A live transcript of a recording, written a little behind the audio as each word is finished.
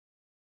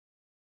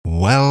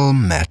Well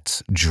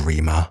met,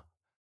 dreamer,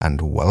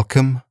 and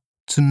welcome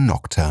to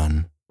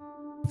Nocturne,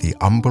 the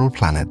umbral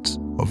planet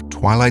of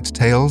twilight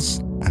tales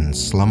and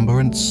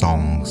slumberant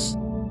songs.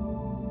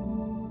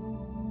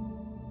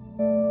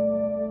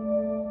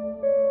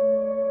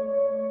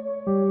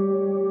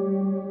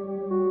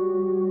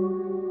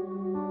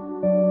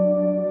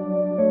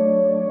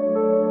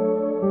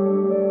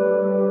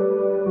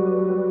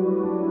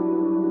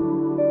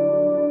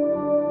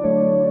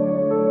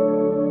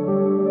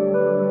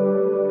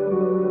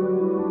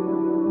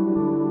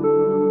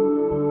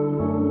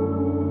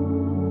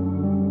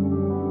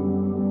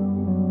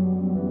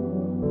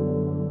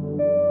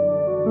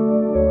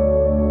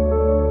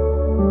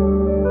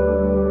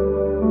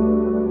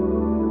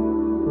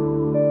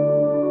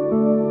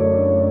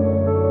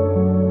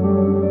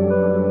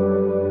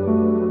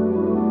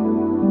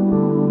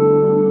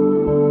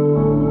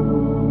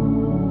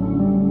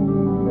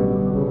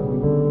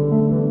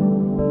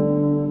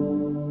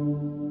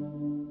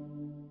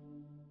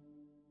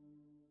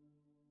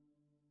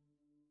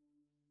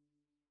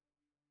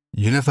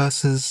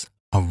 Universes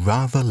are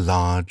rather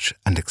large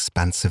and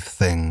expansive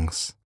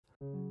things.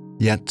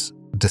 Yet,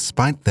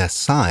 despite their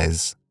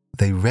size,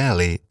 they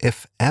rarely,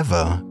 if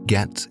ever,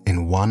 get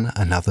in one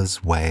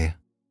another's way.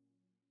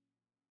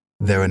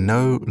 There are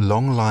no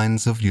long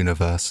lines of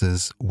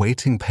universes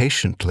waiting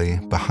patiently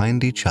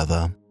behind each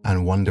other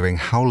and wondering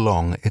how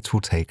long it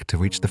will take to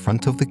reach the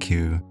front of the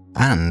queue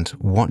and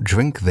what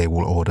drink they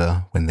will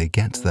order when they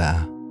get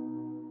there.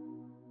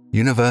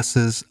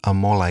 Universes are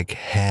more like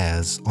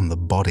hairs on the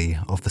body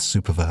of the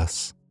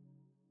superverse.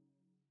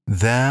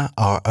 There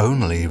are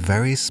only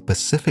very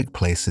specific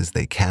places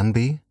they can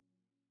be,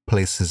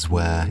 places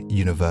where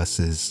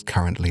universes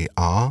currently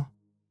are,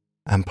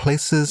 and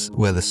places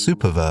where the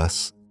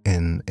superverse,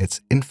 in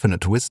its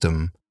infinite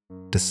wisdom,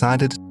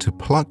 decided to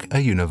pluck a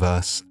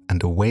universe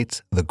and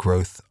await the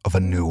growth of a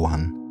new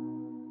one.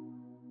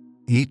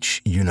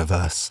 Each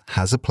universe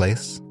has a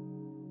place,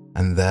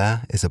 and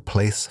there is a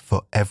place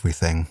for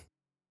everything.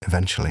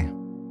 Eventually.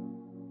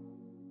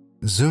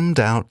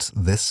 Zoomed out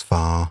this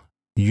far,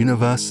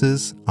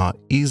 universes are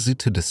easy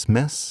to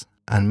dismiss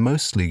and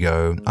mostly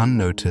go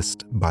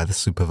unnoticed by the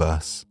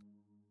superverse.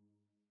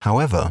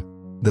 However,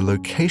 the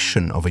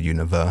location of a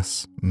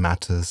universe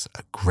matters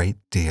a great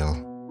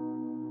deal.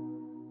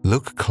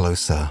 Look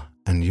closer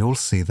and you'll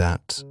see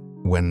that,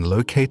 when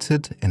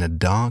located in a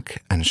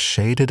dark and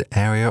shaded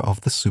area of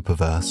the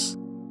superverse,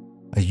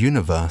 a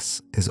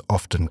universe is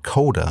often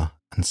colder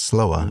and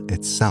slower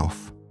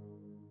itself.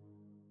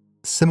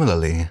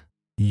 Similarly,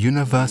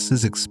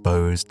 universes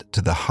exposed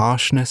to the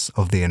harshness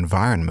of the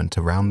environment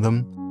around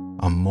them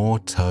are more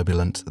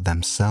turbulent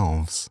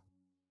themselves.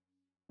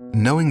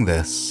 Knowing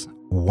this,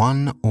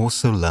 one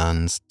also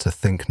learns to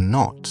think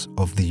not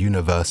of the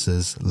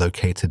universes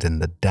located in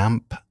the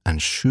damp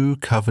and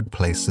shoe-covered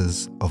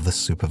places of the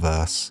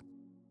superverse.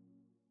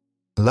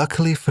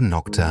 Luckily for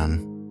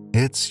Nocturne,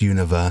 its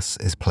universe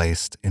is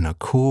placed in a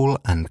cool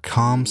and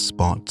calm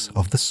spot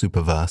of the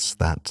superverse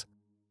that,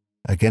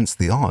 against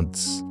the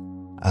odds,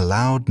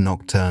 allowed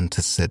Nocturne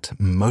to sit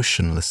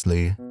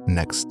motionlessly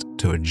next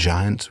to a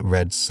giant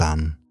red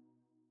sun.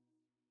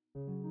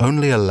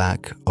 Only a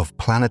lack of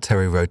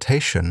planetary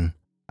rotation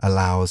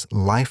allows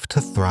life to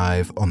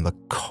thrive on the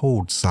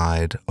cold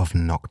side of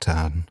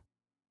Nocturne.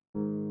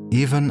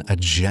 Even a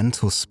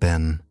gentle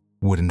spin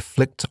would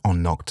inflict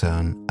on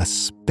Nocturne a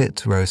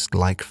spit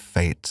roast-like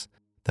fate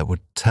that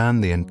would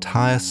turn the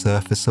entire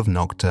surface of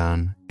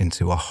Nocturne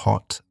into a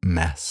hot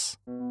mess.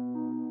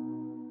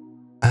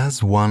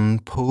 As one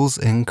pulls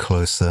in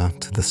closer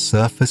to the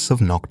surface of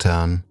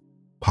Nocturne,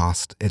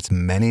 past its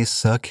many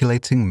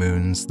circulating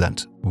moons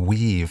that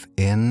weave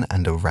in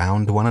and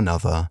around one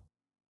another,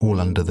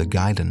 all under the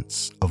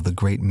guidance of the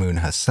great moon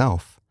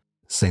herself,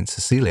 Saint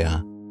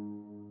Cecilia,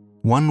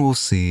 one will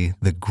see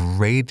the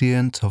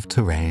gradient of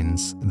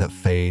terrains that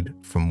fade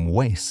from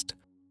waste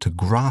to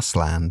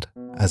grassland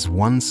as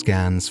one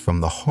scans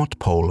from the hot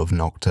pole of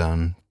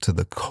Nocturne to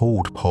the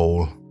cold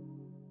pole.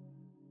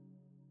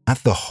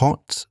 At the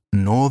hot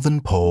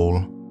northern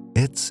pole,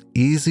 it's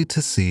easy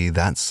to see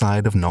that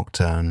side of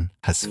Nocturne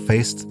has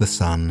faced the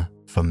sun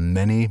for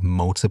many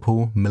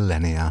multiple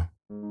millennia.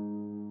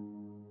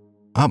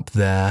 Up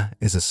there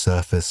is a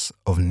surface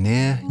of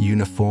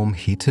near-uniform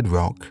heated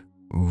rock,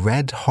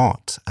 red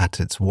hot at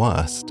its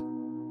worst,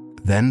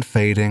 then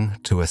fading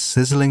to a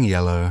sizzling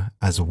yellow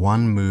as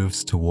one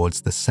moves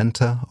towards the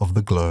center of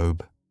the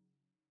globe.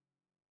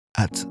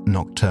 At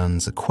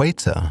Nocturne's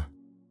equator,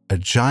 a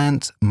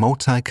giant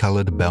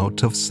multicolored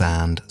belt of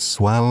sand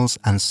swells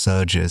and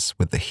surges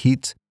with the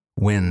heat,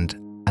 wind,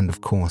 and of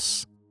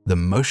course, the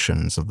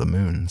motions of the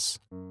moons.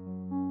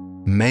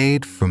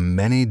 Made from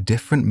many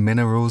different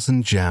minerals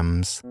and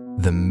gems,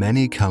 the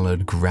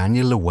many-colored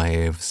granular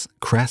waves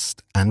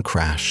crest and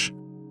crash,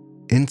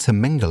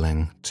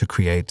 intermingling to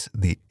create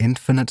the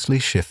infinitely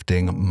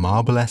shifting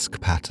marble-esque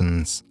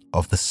patterns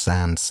of the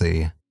sand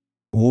sea,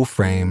 all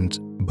framed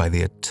by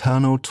the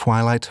eternal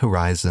twilight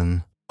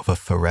horizon of a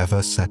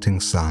forever setting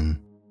sun.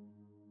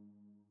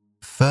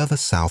 further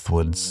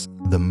southwards,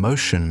 the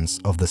motions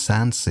of the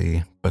sand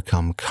sea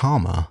become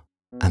calmer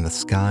and the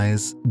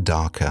skies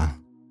darker.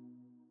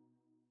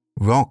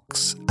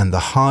 Rocks and the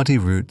hardy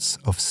roots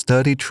of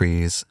sturdy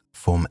trees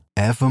form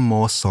ever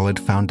more solid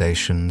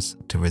foundations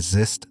to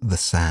resist the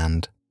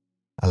sand,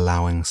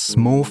 allowing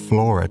small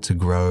flora to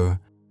grow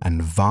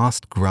and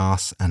vast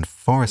grass and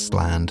forest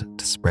land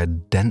to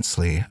spread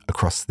densely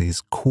across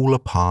these cooler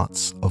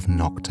parts of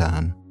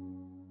Nocturne.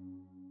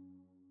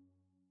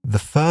 The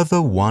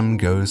further one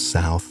goes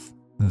south,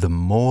 the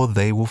more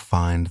they will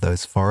find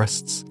those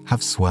forests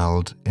have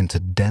swelled into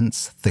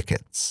dense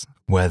thickets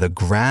where the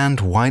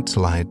grand white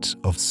light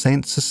of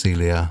St.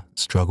 Cecilia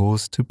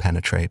struggles to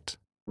penetrate.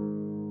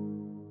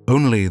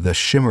 Only the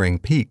shimmering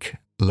peak,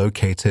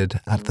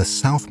 located at the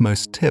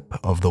southmost tip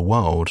of the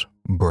world,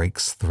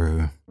 breaks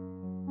through.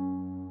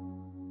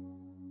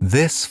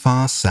 This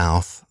far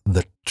south,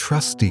 the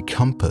trusty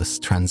compass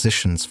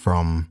transitions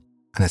from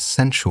an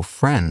essential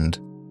friend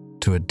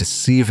to a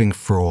deceiving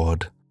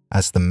fraud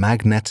as the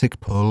magnetic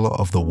pull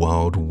of the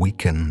world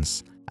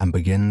weakens and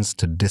begins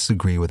to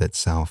disagree with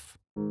itself.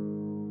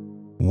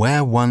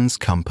 Where one's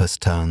compass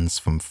turns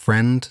from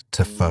friend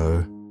to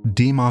foe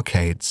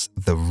demarcates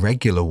the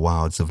regular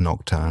wilds of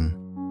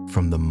Nocturne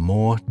from the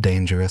more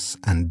dangerous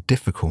and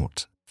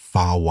difficult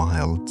far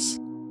wilds.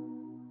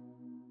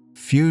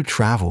 Few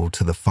travel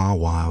to the far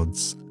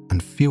wilds,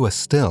 and fewer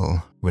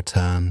still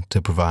return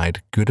to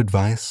provide good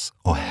advice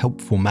or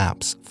helpful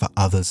maps for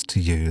others to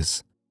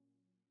use.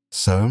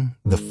 So,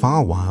 the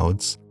far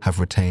wilds have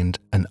retained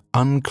an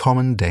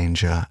uncommon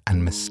danger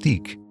and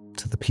mystique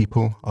to the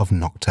people of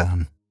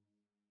Nocturne.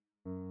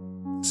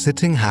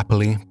 Sitting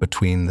happily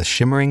between the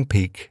shimmering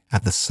peak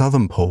at the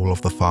southern pole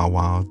of the far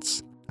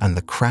wilds and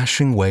the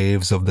crashing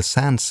waves of the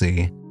sand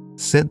sea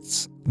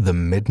sits the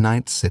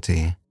Midnight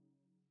City,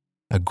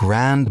 a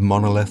grand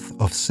monolith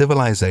of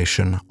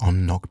civilization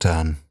on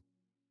Nocturne.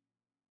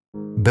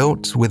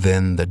 Built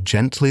within the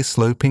gently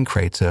sloping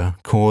crater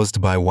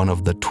caused by one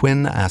of the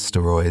twin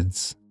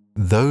asteroids,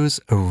 those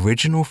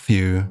original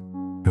few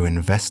who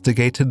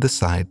investigated the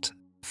site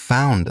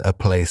found a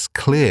place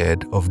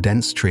cleared of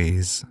dense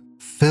trees,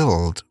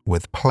 filled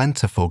with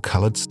plentiful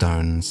colored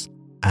stones,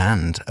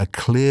 and a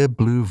clear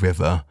blue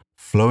river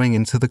flowing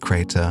into the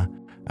crater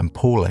and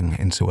pooling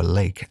into a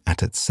lake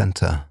at its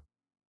center.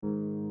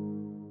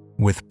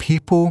 With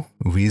people,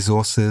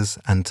 resources,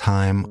 and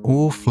time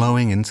all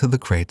flowing into the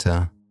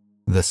crater,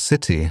 the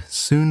city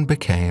soon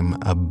became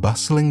a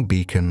bustling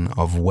beacon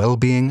of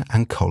well-being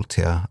and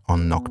culture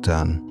on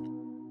Nocturne.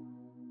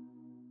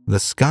 The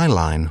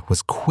skyline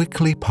was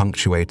quickly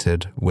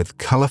punctuated with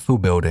colorful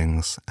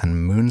buildings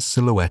and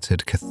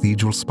moon-silhouetted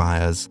cathedral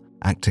spires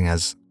acting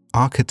as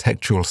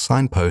architectural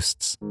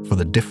signposts for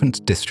the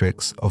different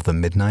districts of the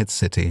Midnight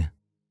City.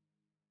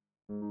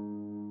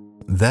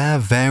 Their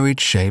varied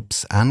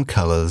shapes and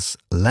colors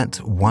let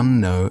one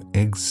know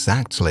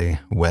exactly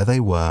where they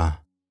were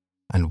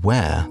and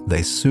where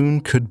they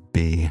soon could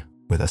be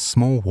with a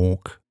small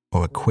walk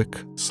or a quick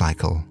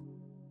cycle.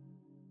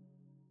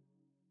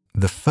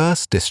 The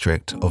first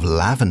district of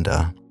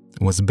Lavender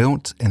was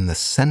built in the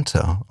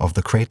center of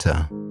the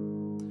crater.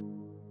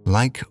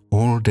 Like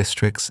all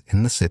districts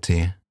in the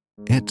city,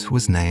 it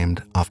was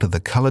named after the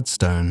colored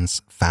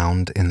stones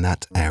found in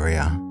that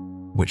area,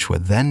 which were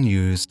then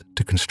used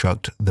to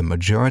construct the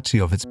majority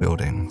of its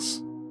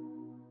buildings.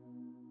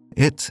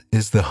 It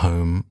is the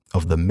home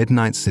of the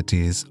Midnight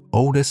City's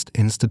oldest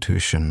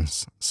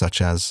institutions,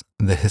 such as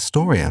the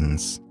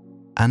Historians,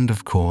 and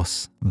of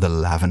course, the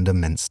Lavender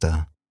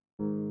Minster.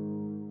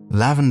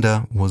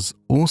 Lavender was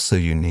also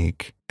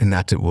unique in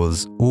that it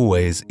was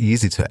always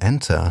easy to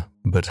enter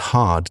but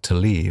hard to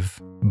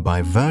leave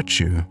by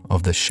virtue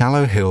of the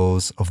shallow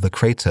hills of the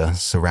crater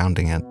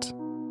surrounding it.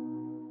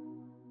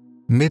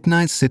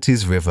 Midnight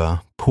City's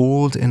river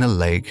pooled in a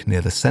lake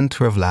near the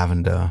center of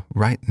Lavender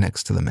right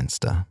next to the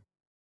Minster.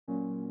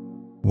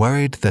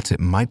 Worried that it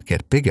might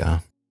get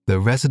bigger, the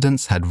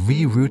residents had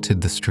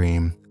rerouted the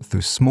stream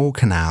through small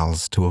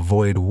canals to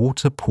avoid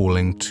water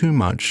pooling too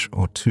much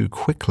or too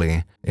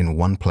quickly in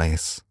one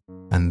place,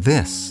 and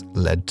this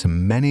led to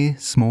many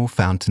small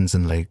fountains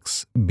and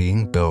lakes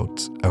being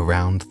built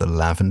around the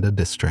Lavender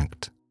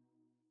district.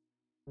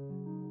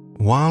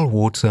 While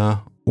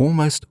water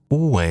almost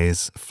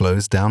always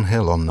flows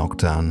downhill on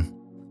Nocturne,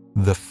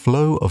 the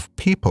flow of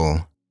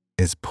people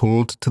is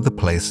pulled to the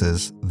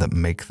places that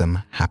make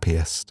them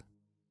happiest.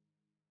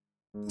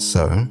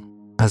 So,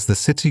 as the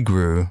city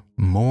grew,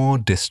 more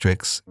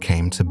districts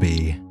came to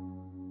be.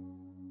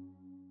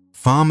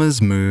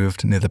 Farmers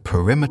moved near the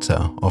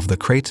perimeter of the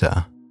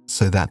crater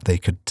so that they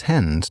could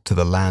tend to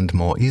the land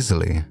more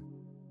easily.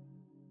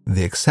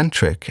 The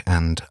eccentric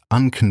and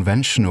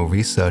unconventional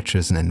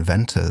researchers and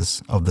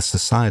inventors of the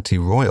Society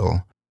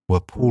Royal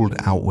were pulled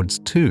outwards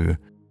too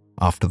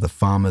after the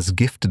farmers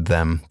gifted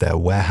them their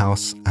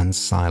warehouse and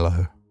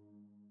silo.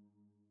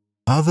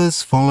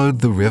 Others followed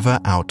the river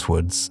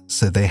outwards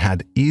so they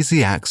had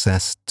easy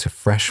access to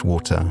fresh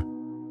water,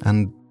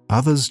 and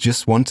others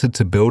just wanted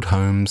to build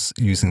homes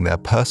using their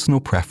personal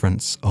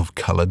preference of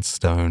colored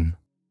stone.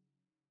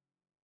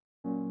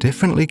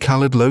 Differently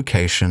colored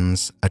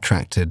locations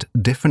attracted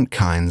different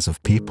kinds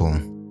of people.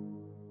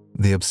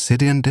 The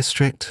Obsidian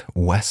District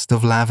west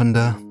of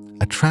Lavender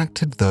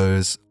attracted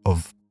those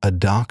of a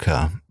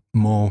darker,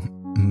 more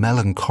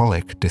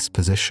melancholic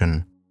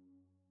disposition,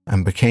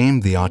 and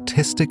became the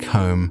artistic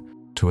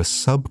home to a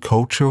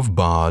subculture of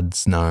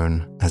bards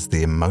known as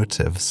the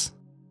Emotives,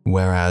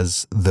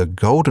 whereas the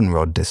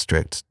Goldenrod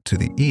District to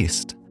the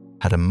east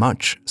had a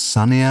much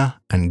sunnier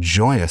and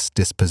joyous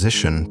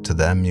disposition to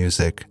their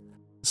music,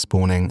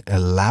 spawning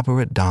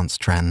elaborate dance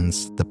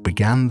trends that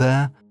began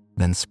there,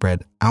 then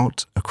spread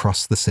out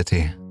across the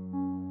city.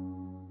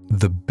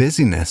 The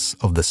busyness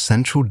of the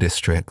central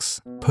districts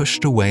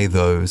pushed away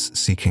those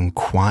seeking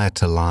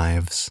quieter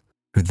lives,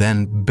 who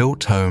then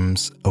built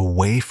homes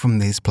away from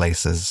these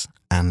places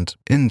and,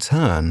 in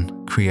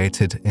turn,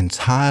 created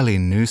entirely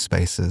new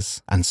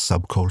spaces and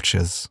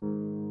subcultures.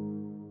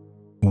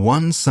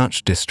 One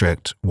such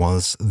district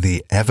was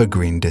the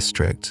Evergreen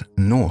District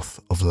north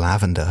of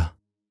Lavender.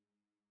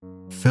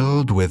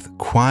 Filled with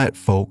quiet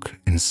folk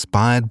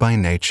inspired by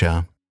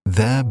nature,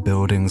 their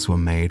buildings were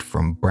made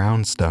from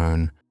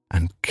brownstone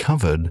and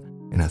covered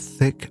in a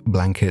thick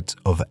blanket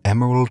of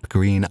emerald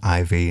green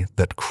ivy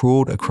that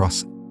crawled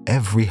across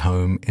every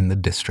home in the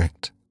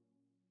district.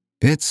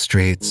 Its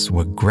streets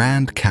were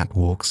grand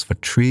catwalks for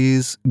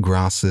trees,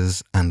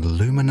 grasses, and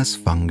luminous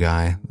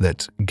fungi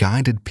that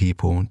guided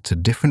people to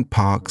different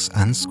parks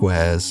and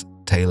squares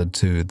tailored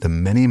to the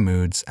many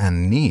moods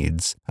and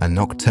needs a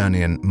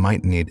Nocturnian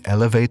might need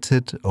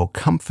elevated or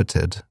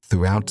comforted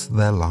throughout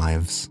their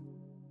lives.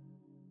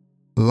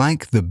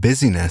 Like the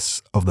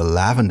busyness of the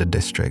Lavender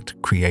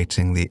District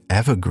creating the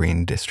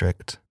Evergreen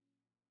District,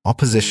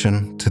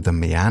 opposition to the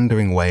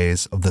meandering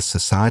ways of the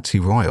Society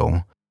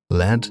Royal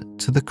led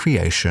to the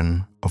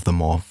creation of the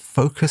more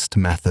focused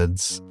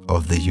methods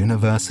of the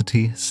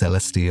University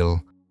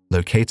Celestial,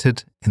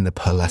 located in the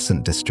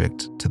Pearlescent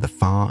District to the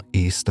far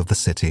east of the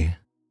city.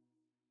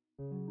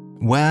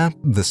 Where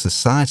the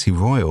Society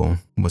Royal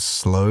was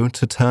slow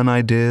to turn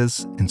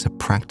ideas into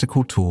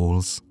practical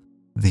tools,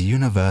 the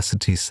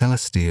University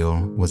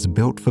Celestial was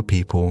built for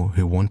people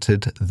who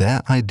wanted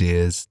their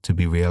ideas to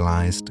be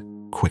realized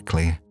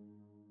quickly.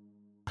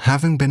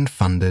 Having been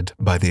funded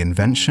by the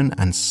invention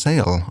and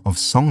sale of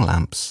song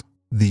lamps,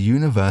 the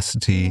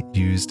university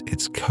used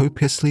its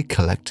copiously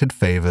collected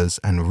favors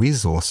and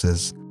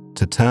resources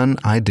to turn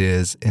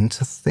ideas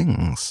into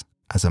things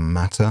as a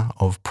matter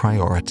of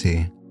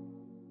priority.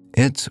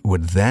 It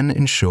would then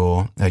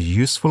ensure a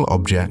useful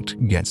object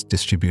gets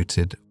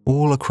distributed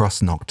all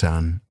across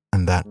Nocturne,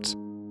 and that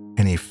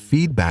any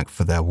feedback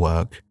for their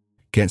work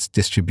gets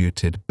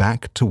distributed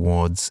back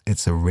towards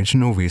its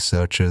original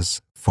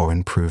researchers for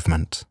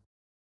improvement.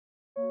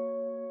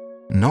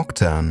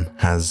 Nocturne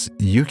has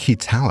Yuki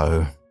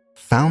Tallow,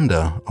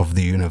 founder of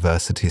the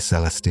University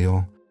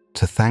Celestial,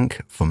 to thank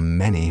for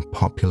many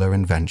popular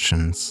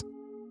inventions.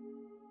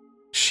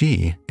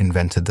 She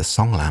invented the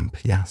song lamp,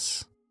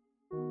 yes.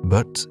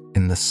 But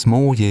in the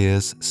small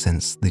years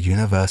since the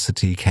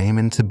university came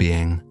into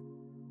being,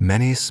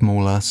 many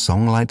smaller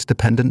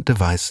songlight-dependent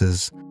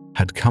devices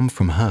had come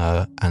from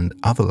her and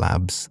other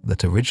labs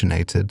that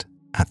originated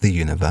at the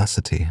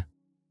university.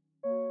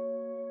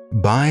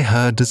 By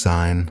her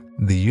design,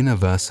 the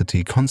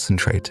university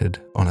concentrated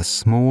on a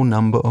small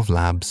number of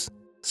labs,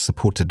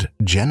 supported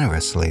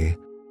generously,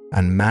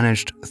 and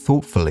managed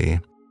thoughtfully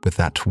with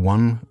that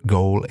one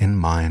goal in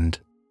mind: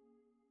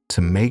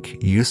 to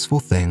make useful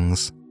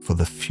things for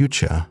the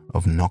future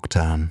of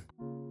Nocturne.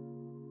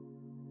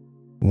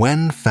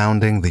 When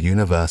founding the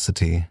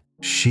university,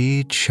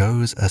 she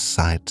chose a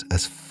site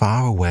as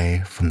far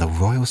away from the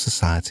Royal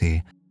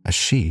Society as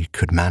she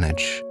could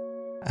manage,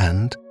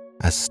 and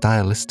as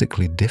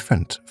stylistically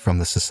different from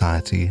the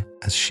society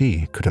as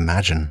she could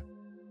imagine.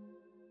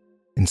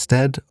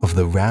 Instead of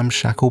the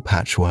ramshackle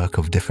patchwork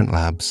of different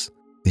labs,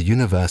 the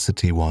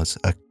university was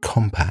a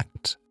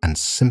compact and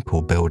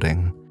simple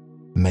building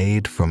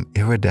made from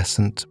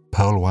iridescent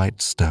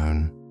pearl-white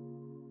stone.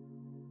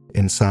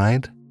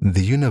 Inside,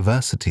 the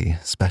university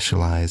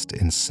specialized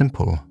in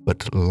simple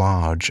but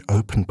large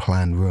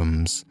open-plan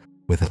rooms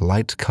with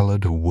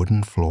light-colored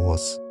wooden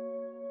floors.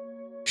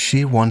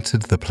 She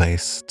wanted the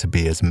place to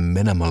be as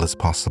minimal as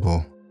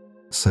possible,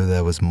 so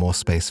there was more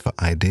space for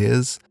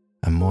ideas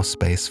and more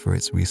space for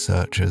its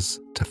researchers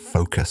to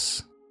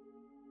focus.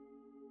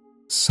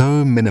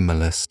 So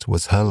minimalist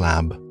was her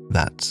lab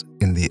that,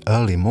 in the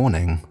early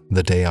morning,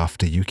 the day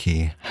after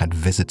Yuki had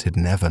visited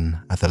Nevin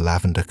at the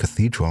Lavender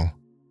Cathedral,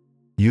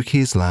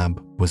 Yuki's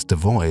lab was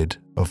devoid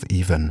of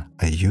even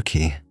a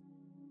Yuki.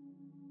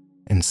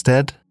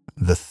 Instead,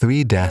 the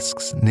 3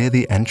 desks near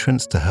the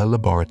entrance to her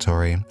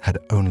laboratory had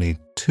only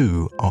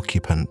 2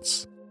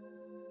 occupants,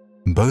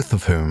 both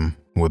of whom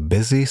were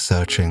busy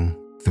searching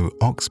through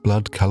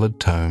oxblood-colored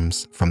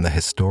tomes from the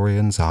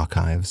historian's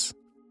archives.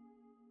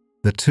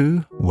 The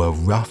 2 were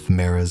rough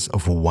mirrors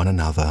of one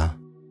another.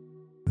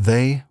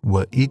 They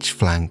were each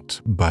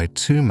flanked by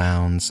 2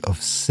 mounds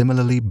of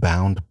similarly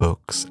bound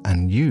books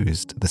and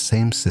used the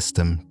same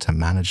system to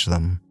manage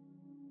them.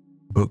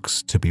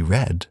 Books to be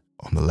read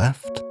on the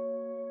left,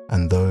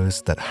 and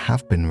those that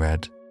have been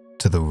read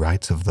to the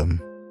right of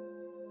them.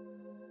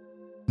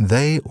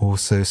 They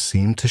also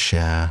seem to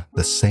share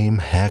the same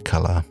hair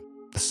color,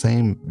 the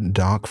same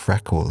dark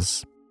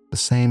freckles, the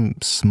same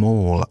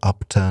small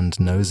upturned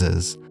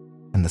noses,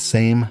 and the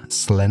same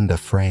slender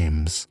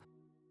frames,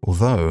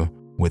 although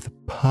with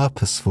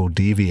purposeful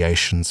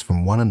deviations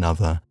from one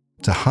another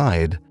to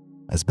hide,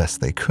 as best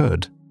they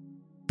could,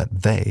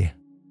 that they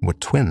were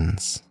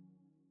twins.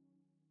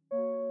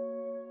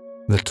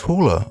 The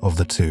taller of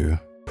the two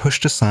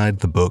pushed aside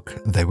the book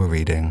they were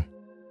reading,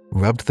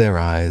 rubbed their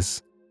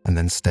eyes, and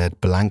then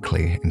stared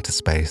blankly into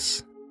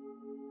space.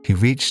 He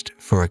reached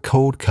for a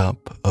cold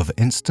cup of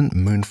instant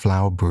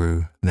moonflower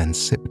brew, then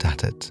sipped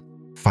at it,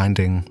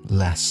 finding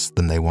less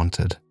than they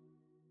wanted.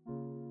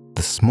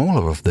 The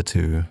smaller of the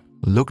two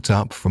looked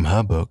up from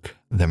her book,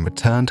 then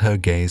returned her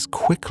gaze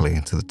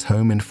quickly to the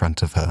tome in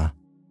front of her.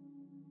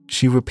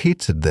 She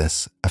repeated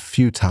this a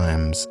few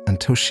times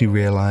until she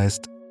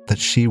realized that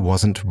she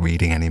wasn't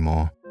reading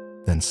anymore,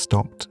 then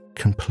stopped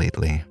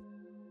completely.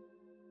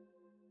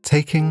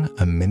 Taking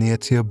a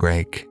miniature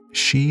break,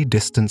 she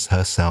distanced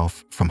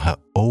herself from her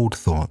old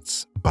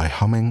thoughts by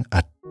humming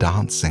a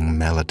dancing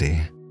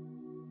melody.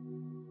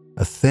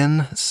 A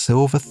thin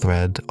silver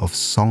thread of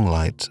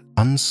songlight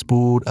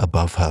unspooled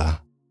above her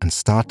and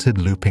started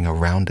looping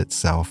around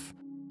itself,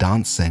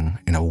 dancing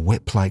in a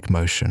whip-like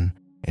motion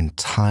in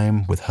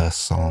time with her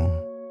song.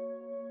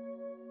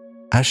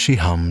 As she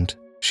hummed,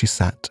 she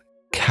sat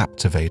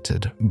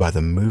captivated by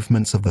the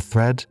movements of the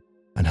thread,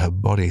 and her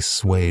body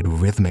swayed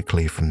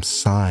rhythmically from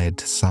side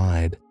to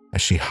side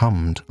as she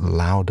hummed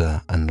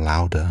louder and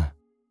louder.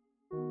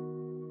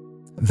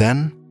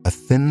 Then a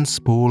thin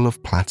spool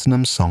of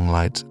platinum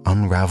songlight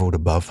unraveled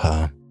above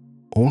her,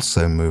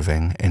 also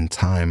moving in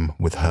time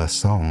with her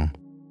song.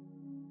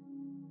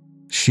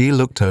 She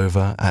looked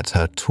over at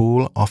her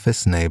tall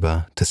office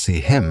neighbor to see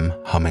him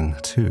humming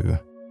too.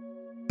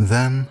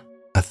 Then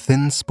a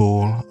thin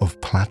spool of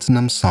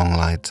platinum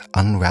songlight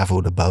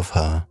unraveled above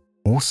her,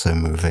 also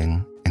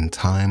moving in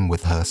time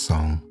with her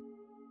song.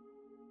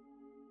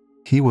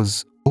 He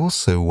was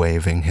also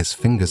waving his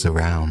fingers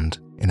around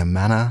in a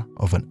manner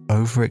of an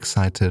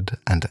overexcited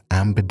and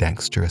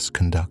ambidextrous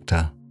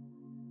conductor.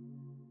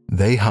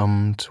 They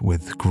hummed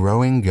with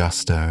growing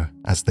gusto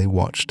as they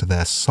watched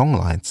their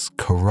songlights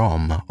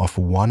carom off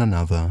one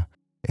another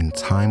in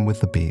time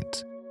with the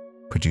beat,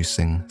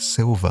 producing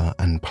silver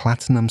and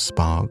platinum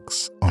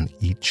sparks on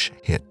each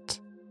hit.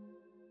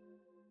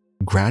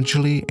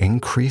 Gradually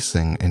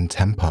increasing in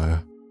tempo,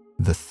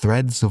 the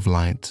threads of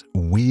light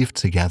weaved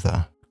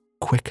together,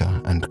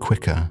 quicker and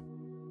quicker,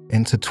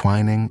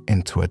 intertwining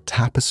into a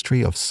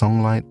tapestry of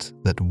songlight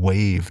that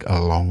waved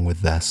along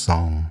with their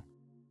song.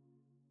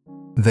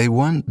 They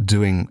weren't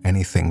doing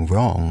anything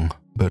wrong,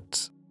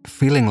 but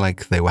feeling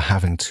like they were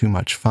having too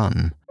much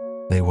fun,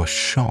 they were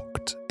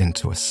shocked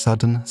into a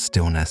sudden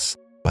stillness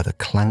by the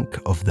clank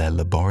of their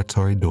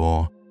laboratory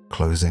door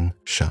closing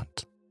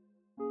shut.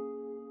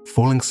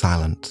 Falling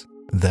silent,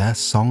 their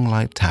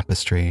songlight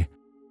tapestry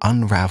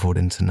unraveled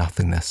into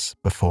nothingness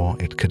before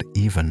it could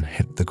even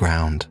hit the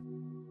ground.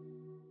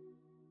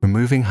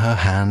 Removing her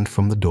hand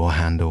from the door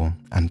handle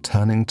and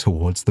turning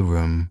towards the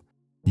room,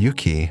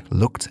 Yuki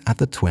looked at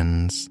the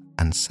twins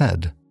and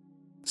said,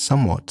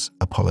 somewhat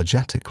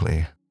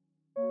apologetically,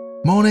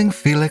 "Morning,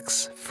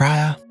 Felix,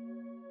 Freya.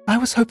 I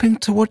was hoping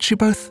to watch you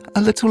both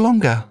a little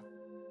longer."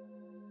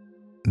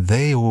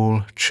 They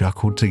all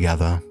chuckled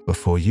together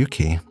before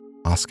Yuki,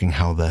 asking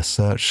how their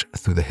search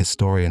through the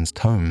historian's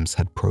tomes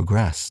had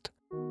progressed,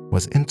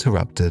 was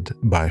interrupted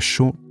by a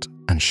short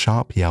and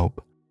sharp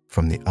yelp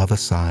from the other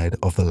side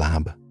of the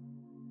lab.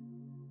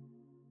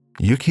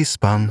 Yuki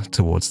spun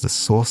towards the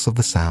source of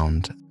the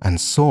sound and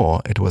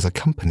saw it was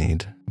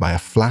accompanied by a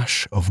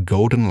flash of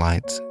golden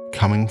light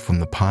coming from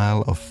the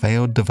pile of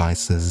failed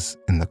devices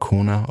in the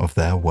corner of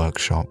their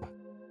workshop.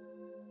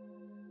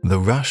 The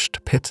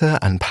rushed pitter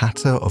and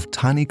patter of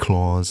tiny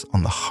claws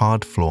on the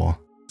hard floor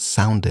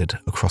sounded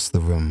across the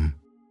room.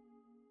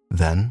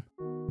 Then,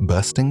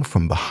 bursting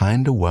from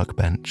behind a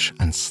workbench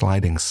and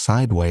sliding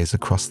sideways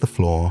across the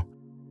floor,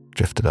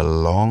 drifted a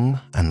long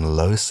and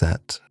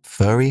low-set,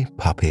 furry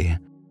puppy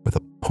with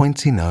a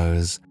pointy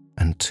nose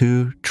and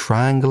two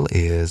triangle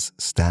ears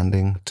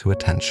standing to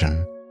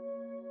attention.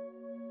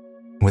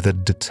 With a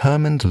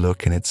determined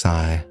look in its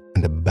eye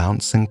and a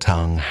bouncing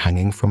tongue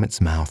hanging from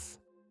its mouth,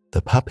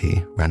 the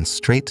puppy ran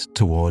straight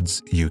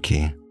towards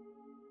Yuki.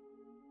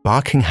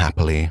 Barking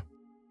happily,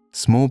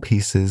 small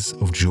pieces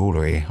of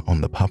jewelry on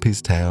the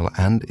puppy's tail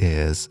and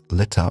ears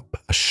lit up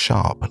a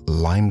sharp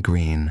lime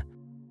green,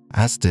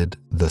 as did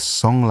the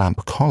song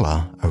lamp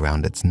collar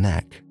around its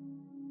neck.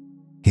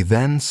 He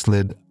then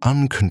slid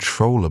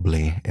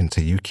uncontrollably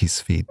into Yuki's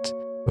feet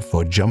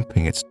before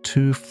jumping its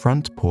two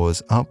front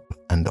paws up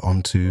and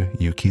onto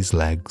Yuki's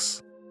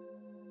legs.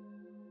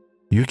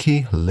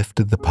 Yuki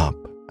lifted the pup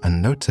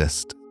and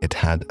noticed it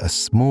had a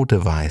small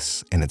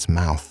device in its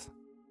mouth.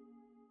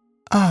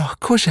 "Ah,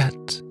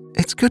 Courgette,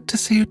 it's good to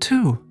see you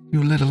too,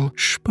 you little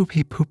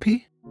spoopy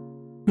poopy.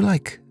 You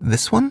like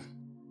this one?"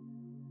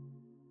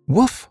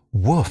 "Woof,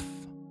 woof,"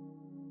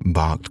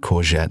 barked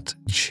Courgette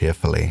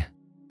cheerfully,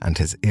 and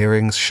his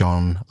earrings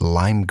shone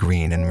lime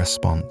green in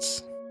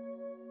response.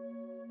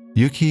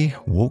 Yuki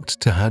walked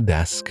to her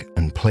desk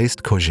and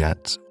placed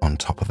Courgette on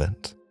top of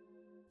it.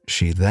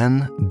 She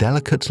then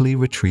delicately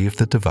retrieved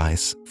the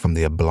device from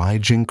the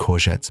obliging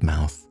Courgette's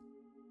mouth.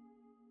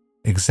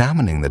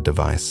 Examining the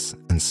device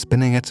and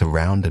spinning it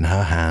around in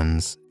her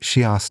hands,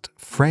 she asked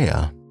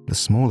Freya, the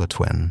smaller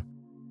twin,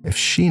 if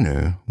she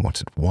knew what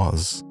it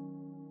was.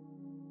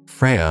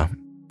 Freya,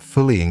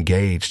 fully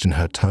engaged in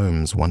her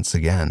tomes once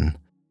again,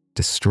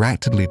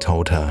 distractedly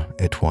told her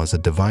it was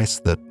a device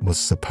that was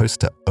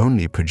supposed to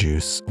only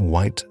produce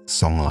white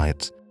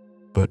songlight,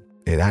 but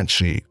it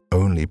actually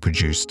only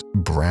produced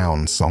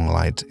brown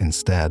songlight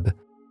instead,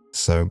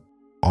 so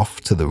off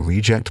to the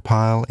reject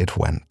pile it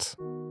went.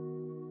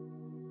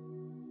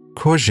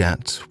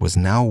 Courgette was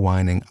now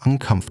whining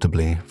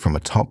uncomfortably from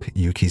atop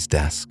Yuki's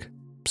desk,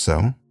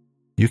 so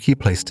Yuki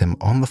placed him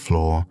on the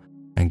floor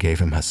and gave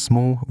him a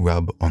small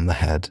rub on the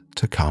head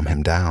to calm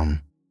him down.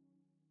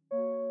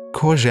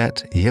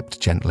 Courgette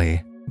yipped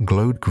gently,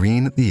 glowed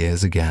green at the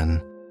ears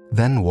again,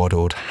 then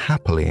waddled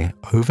happily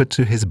over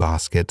to his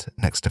basket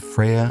next to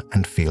Freya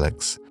and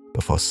Felix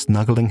before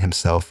snuggling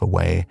himself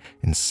away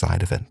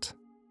inside of it.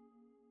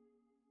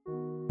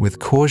 With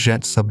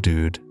Courgette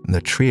subdued,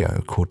 the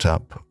trio caught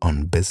up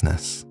on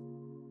business.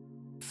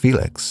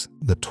 Felix,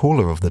 the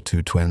taller of the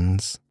two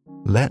twins,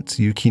 let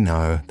Yuki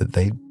know that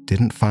they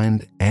didn't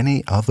find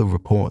any other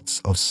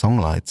reports of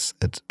songlights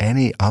at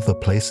any other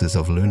places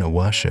of lunar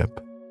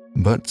worship,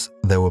 but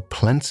there were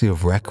plenty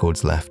of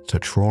records left to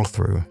trawl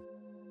through,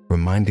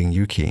 reminding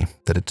Yuki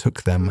that it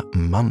took them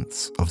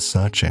months of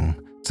searching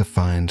to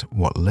find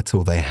what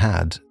little they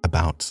had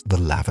about the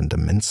Lavender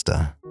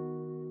Minster.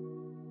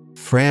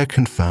 Freya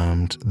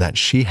confirmed that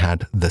she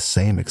had the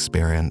same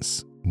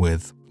experience,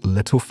 with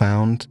little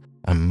found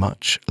and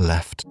much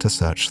left to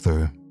search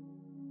through.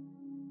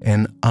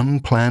 In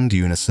unplanned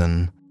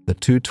unison, the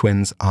two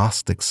twins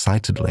asked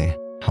excitedly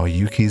how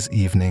Yuki's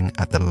evening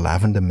at the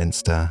Lavender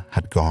Minster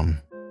had gone.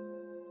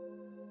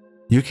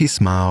 Yuki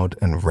smiled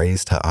and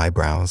raised her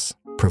eyebrows,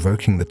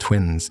 provoking the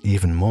twins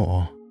even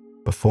more,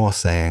 before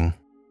saying,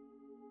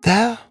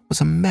 "There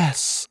was a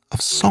mess of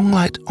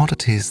songlight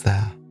oddities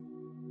there.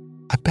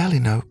 I barely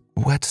know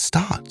where to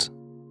start."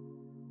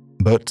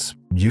 But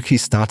Yuki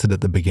started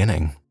at the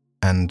beginning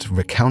and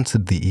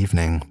recounted the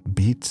evening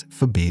beat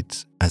for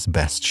beat as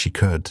best she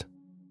could.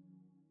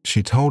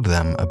 She told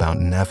them about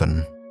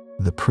Nevin,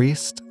 the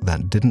priest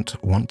that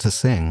didn't want to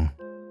sing,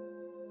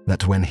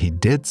 that when he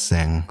did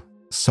sing,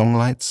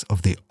 songlights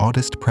of the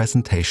oddest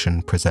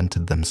presentation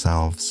presented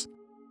themselves,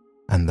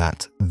 and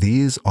that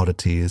these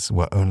oddities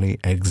were only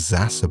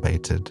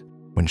exacerbated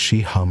when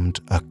she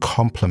hummed a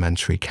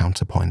complimentary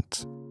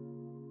counterpoint.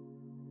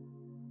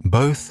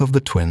 Both of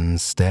the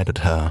twins stared at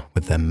her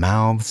with their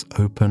mouths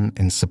open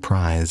in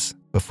surprise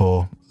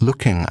before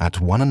looking at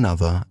one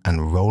another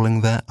and rolling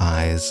their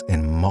eyes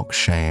in mock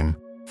shame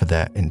for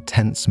their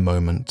intense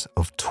moment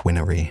of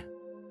twinnery.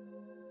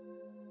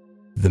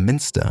 The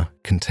Minster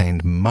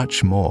contained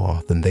much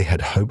more than they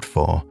had hoped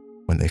for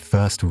when they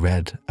first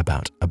read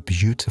about a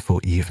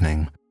beautiful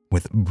evening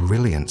with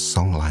brilliant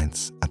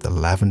songlights at the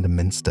Lavender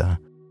Minster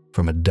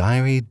from a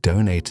diary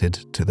donated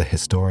to the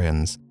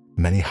historians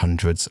many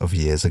hundreds of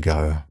years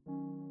ago.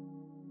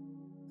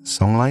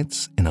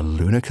 Songlights in a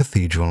lunar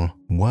cathedral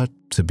were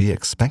to be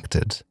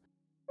expected,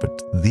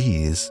 but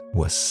these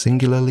were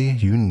singularly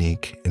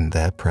unique in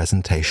their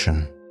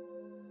presentation.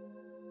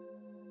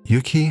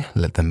 Yuki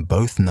let them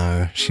both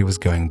know she was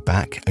going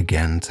back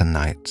again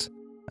tonight,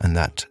 and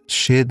that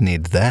she'd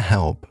need their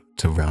help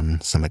to run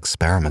some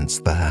experiments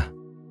there.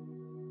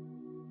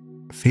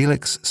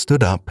 Felix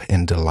stood up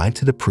in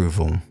delighted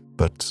approval,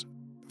 but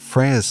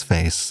Freya's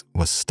face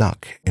was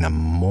stuck in a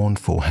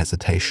mournful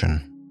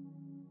hesitation.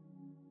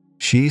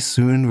 She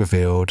soon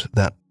revealed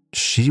that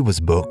she was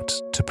booked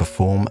to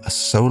perform a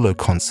solo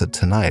concert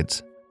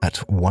tonight at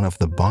one of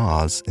the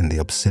bars in the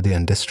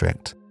Obsidian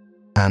District,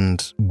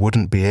 and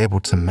wouldn't be able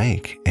to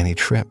make any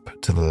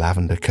trip to the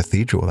Lavender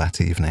Cathedral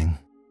that evening.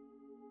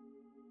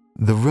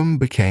 The room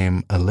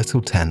became a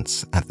little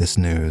tense at this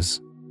news.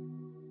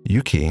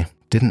 Yuki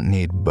didn't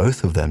need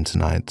both of them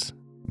tonight,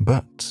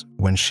 but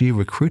when she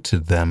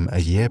recruited them a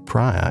year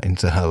prior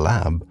into her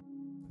lab,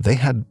 they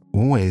had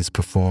always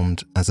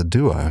performed as a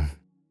duo.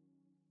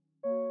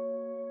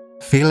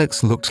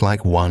 Felix looked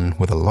like one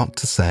with a lot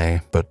to say,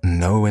 but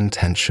no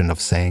intention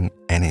of saying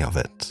any of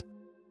it.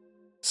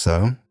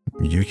 So,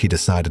 Yuki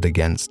decided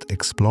against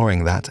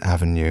exploring that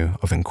avenue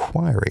of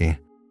inquiry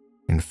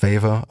in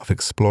favor of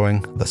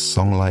exploring the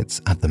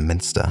songlights at the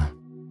Minster.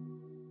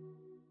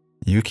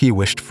 Yuki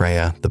wished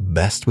Freya the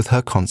best with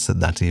her concert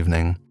that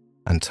evening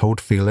and told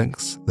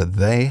Felix that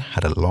they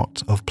had a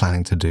lot of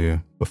planning to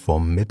do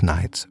before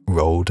midnight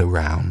rolled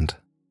around.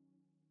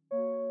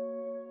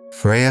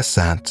 Freya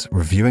sat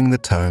reviewing the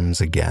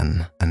tomes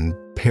again and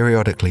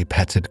periodically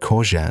petted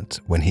Courgette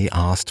when he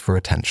asked for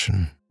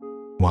attention,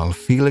 while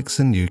Felix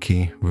and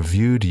Yuki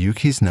reviewed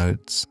Yuki's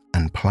notes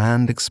and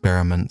planned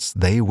experiments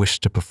they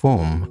wished to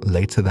perform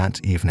later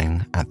that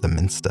evening at the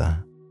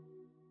Minster.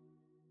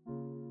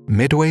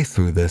 Midway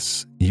through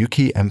this,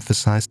 Yuki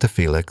emphasized to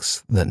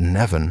Felix that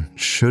Nevin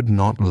should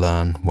not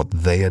learn what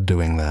they are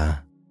doing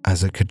there,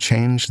 as it could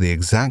change the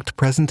exact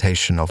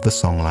presentation of the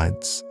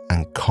songlights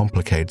and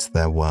complicate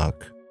their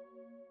work.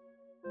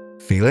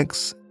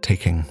 Felix,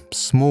 taking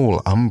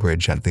small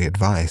umbrage at the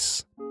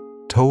advice,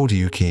 told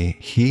Yuki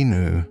he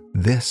knew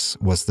this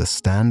was the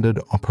standard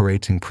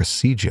operating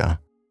procedure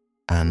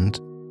and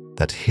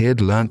that he had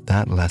learnt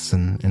that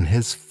lesson in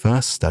his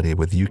first study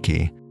with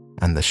Yuki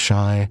and the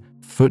shy,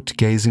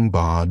 foot-gazing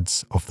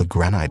bards of the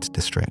Granite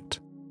District.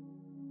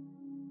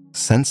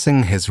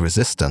 Sensing his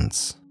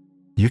resistance,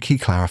 Yuki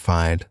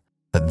clarified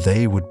that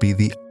they would be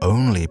the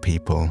only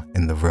people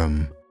in the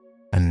room,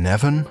 and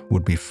Nevin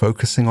would be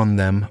focusing on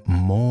them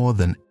more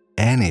than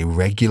any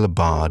regular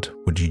bard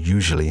would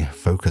usually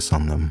focus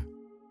on them.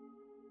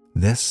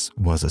 This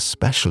was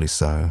especially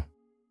so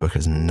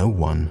because no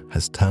one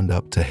has turned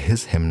up to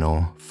his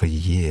hymnal for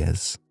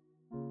years.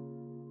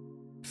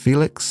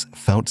 Felix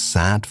felt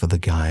sad for the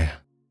guy.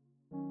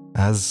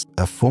 As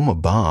a former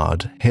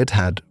bard, he'd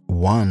had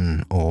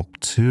 1 or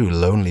 2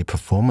 lonely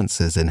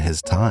performances in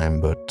his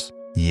time, but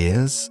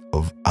years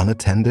of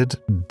unattended,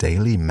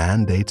 daily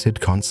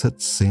mandated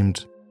concerts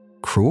seemed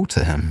cruel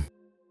to him.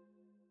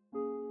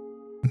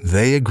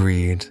 They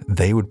agreed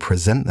they would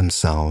present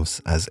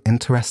themselves as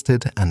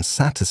interested and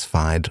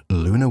satisfied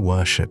lunar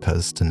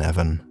worshippers to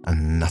Nevin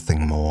and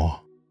nothing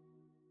more.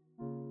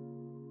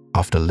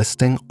 After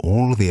listing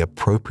all the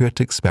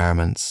appropriate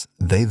experiments,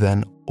 they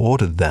then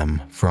ordered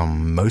them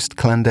from most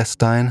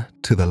clandestine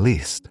to the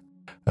least,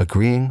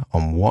 agreeing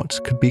on what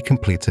could be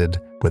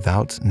completed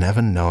without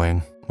Nevin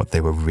knowing what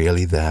they were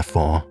really there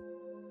for.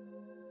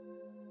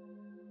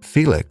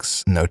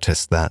 Felix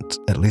noticed that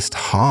at least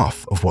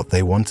half of what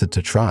they wanted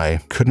to try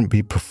couldn't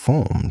be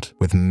performed,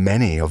 with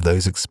many of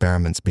those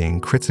experiments being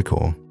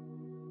critical.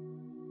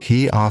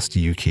 He asked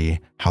Yuki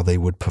how they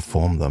would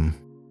perform them.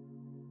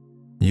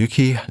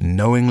 Yuki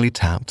knowingly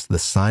tapped the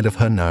side of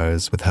her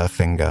nose with her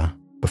finger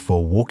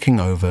before walking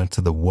over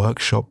to the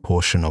workshop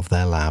portion of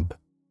their lab.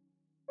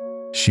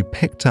 She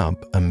picked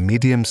up a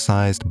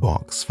medium-sized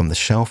box from the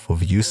shelf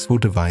of useful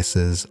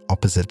devices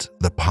opposite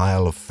the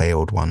pile of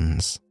failed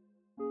ones.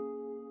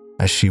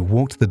 As she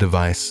walked the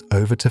device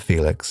over to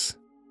Felix,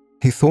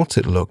 he thought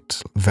it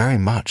looked very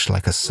much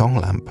like a song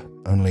lamp,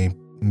 only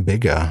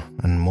bigger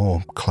and more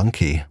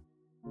clunky.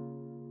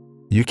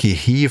 Yuki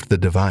heaved the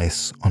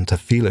device onto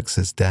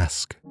Felix's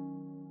desk.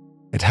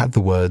 It had the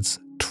words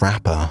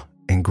 "Trapper"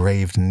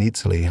 engraved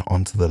neatly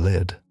onto the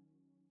lid.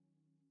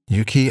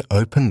 Yuki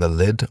opened the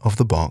lid of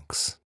the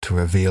box to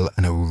reveal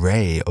an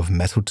array of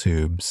metal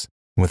tubes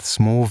with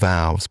small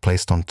valves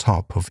placed on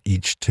top of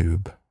each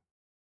tube.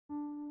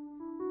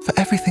 For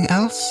everything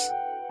else,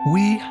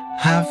 we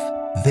have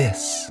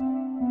this.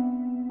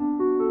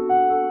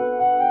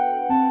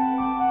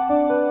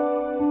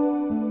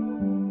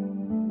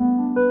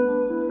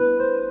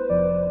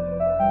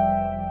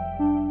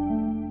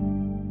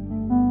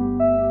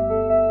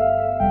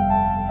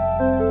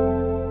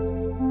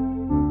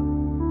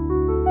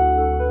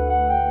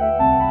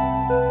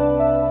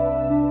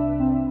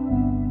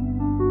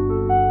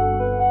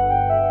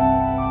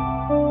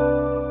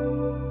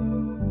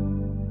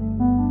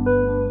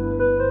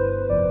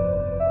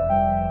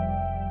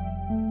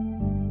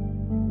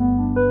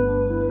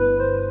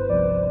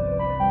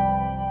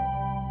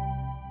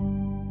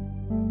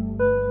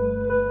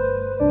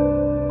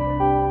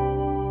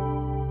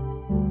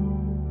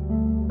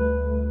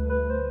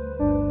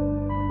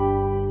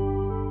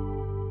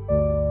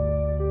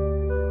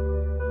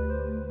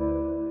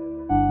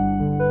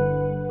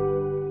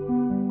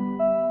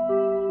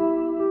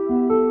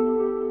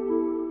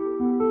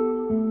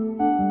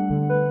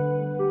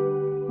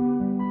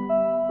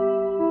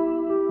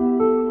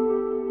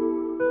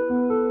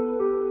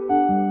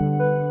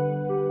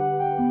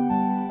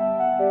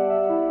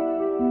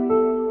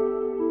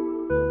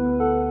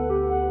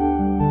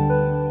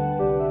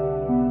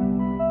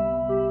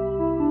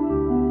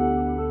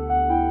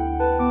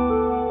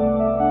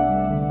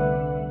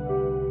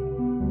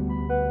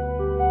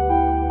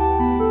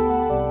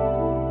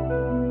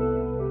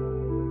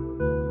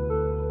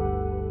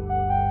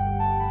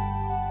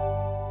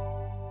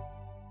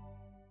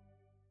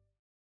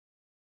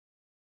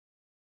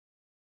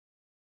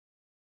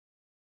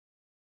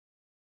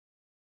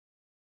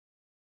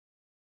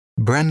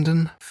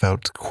 Brendan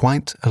felt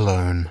quite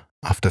alone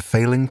after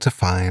failing to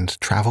find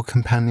travel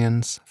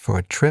companions for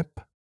a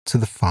trip to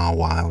the far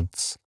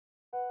wilds.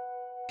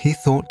 He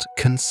thought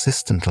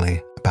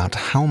consistently about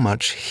how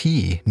much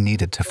he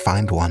needed to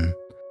find one,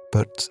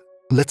 but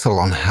little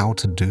on how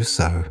to do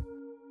so.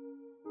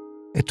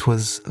 It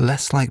was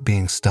less like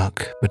being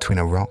stuck between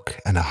a rock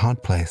and a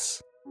hard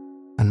place,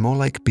 and more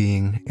like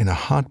being in a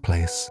hard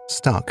place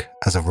stuck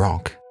as a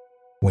rock,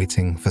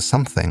 waiting for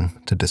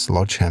something to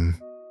dislodge him.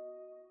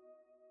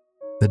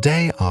 The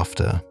day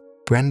after,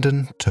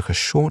 Brendan took a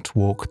short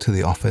walk to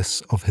the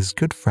office of his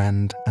good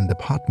friend and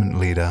department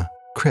leader,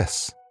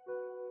 Chris.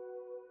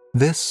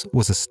 This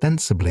was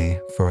ostensibly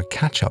for a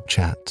catch-up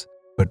chat,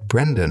 but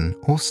Brendan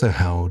also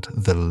held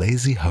the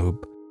lazy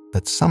hope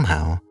that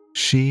somehow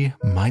she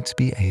might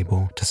be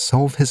able to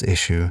solve his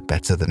issue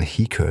better than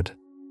he could.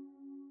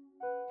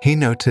 He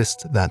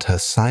noticed that her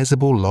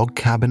sizable log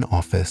cabin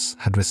office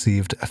had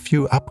received a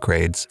few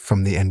upgrades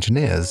from the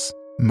engineers,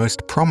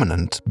 most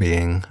prominent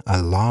being a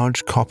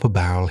large copper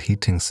barrel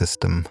heating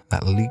system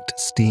that leaked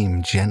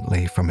steam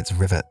gently from its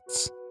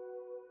rivets.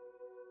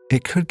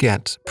 It could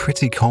get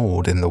pretty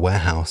cold in the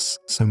warehouse,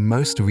 so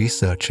most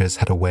researchers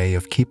had a way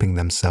of keeping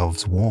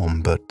themselves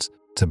warm, but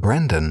to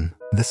Brendan,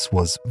 this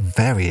was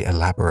very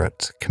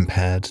elaborate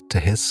compared to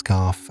his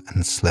scarf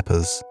and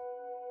slippers.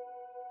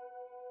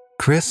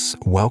 Chris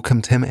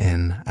welcomed him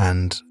in,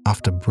 and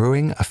after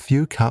brewing a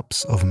few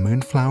cups of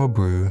Moonflower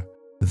brew,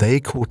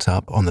 they caught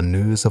up on the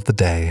news of the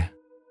day.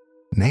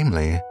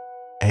 Namely,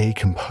 a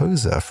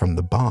composer from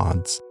the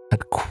Bards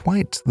had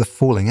quite the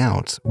falling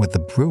out with the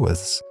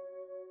brewers.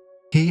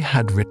 He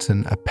had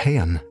written a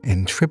paean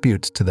in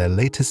tribute to their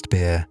latest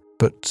beer,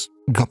 but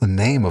got the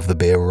name of the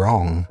beer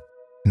wrong.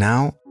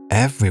 Now,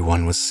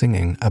 everyone was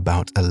singing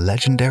about a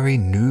legendary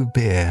new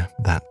beer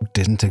that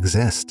didn't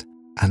exist,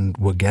 and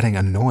were getting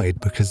annoyed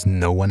because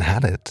no one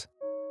had it.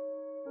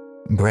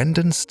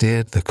 Brendan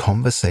steered the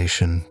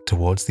conversation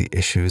towards the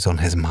issues on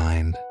his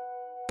mind,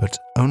 but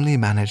only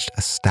managed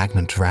a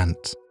stagnant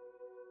rant.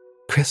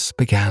 Chris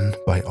began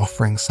by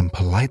offering some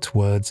polite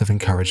words of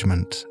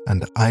encouragement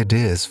and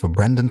ideas for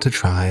Brendan to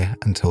try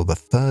until the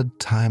third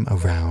time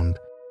around,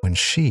 when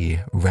she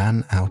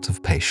ran out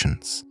of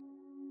patience.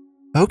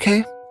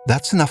 "Okay,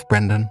 that's enough,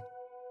 Brendan.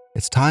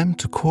 It's time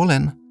to call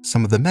in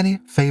some of the many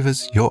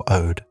favors you're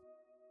owed."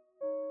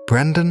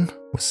 Brendan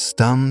was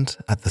stunned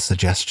at the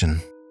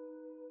suggestion.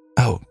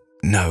 "Oh,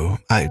 no,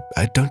 I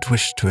don't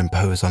wish to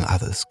impose on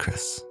others,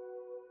 Chris."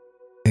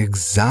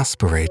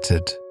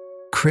 Exasperated,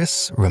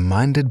 Chris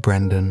reminded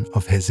Brendan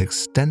of his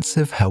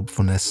extensive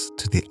helpfulness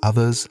to the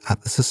others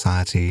at the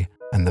society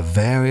and the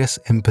various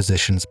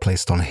impositions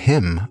placed on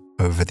him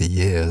over the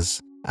years,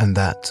 and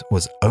that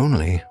was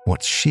only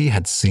what she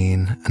had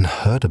seen and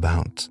heard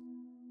about.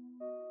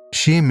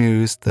 She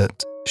mused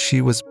that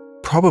she was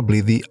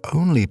probably the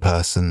only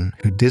person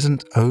who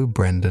didn't owe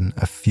Brendan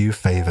a few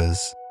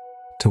favors,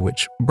 to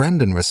which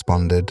Brendan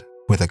responded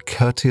with a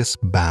courteous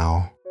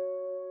bow.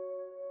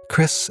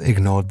 Chris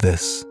ignored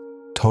this,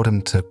 told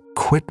him to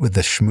quit with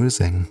the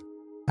schmoozing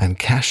and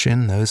cash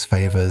in those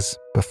favors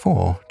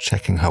before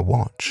checking her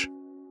watch.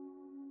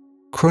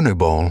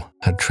 Chronoball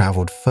had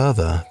traveled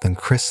further than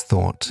Chris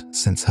thought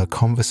since her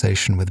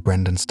conversation with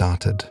Brendan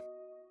started.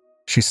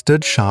 She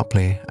stood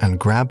sharply and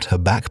grabbed her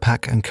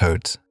backpack and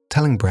coat,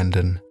 telling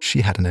Brendan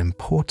she had an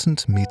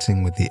important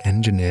meeting with the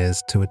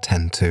engineers to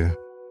attend to.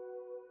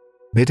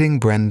 Bidding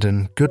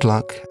Brendan good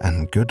luck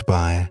and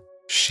goodbye,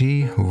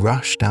 she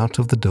rushed out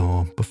of the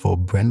door before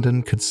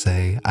Brendan could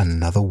say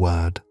another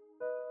word.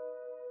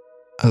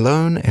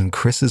 Alone in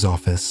Chris's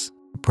office,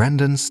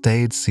 Brendan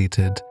stayed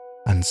seated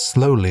and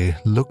slowly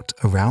looked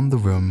around the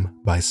room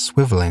by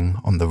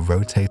swiveling on the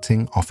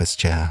rotating office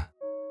chair.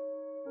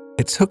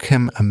 It took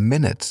him a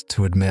minute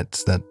to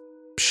admit that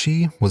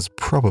she was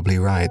probably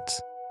right,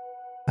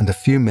 and a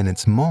few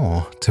minutes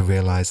more to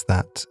realize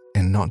that,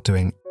 in not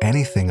doing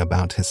anything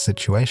about his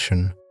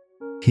situation,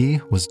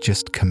 he was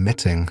just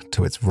committing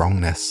to its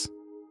wrongness.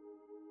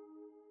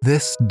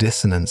 This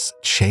dissonance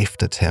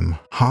chafed at him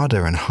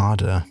harder and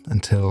harder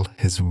until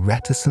his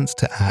reticence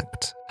to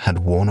act had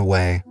worn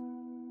away.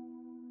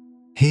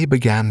 He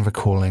began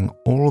recalling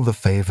all the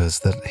favors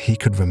that he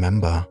could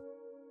remember.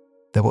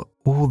 There were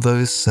all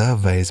those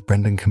surveys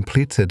Brendan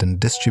completed and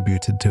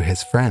distributed to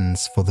his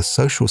friends for the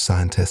social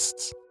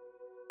scientists,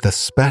 the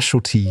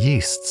specialty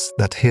yeasts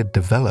that he had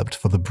developed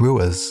for the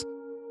brewers.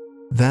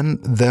 Then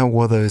there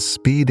were those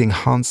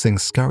speed-enhancing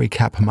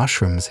scurry-cap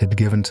mushrooms he'd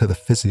given to the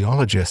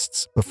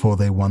physiologists before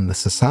they won the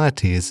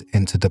society's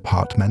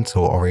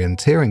interdepartmental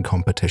orienteering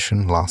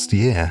competition last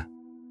year.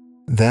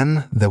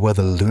 Then there were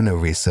the lunar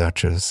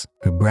researchers,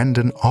 who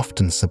Brendan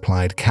often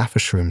supplied kaffir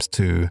shrooms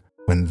to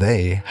when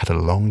they had a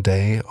long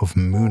day of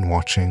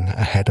moon-watching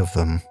ahead of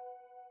them.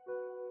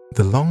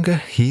 The longer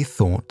he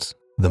thought,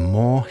 the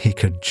more he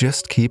could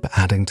just keep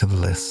adding to the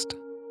list.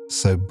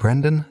 So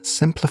Brendan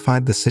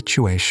simplified the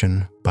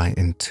situation by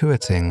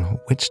intuiting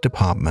which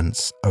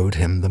departments owed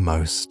him the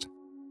most.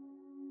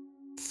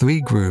 3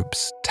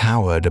 groups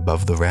towered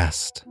above the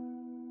rest: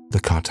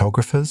 the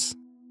cartographers,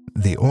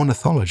 the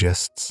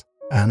ornithologists,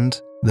 and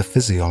the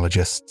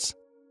physiologists.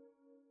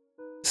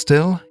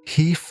 Still,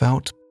 he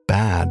felt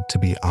bad to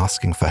be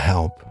asking for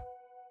help.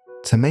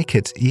 To make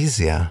it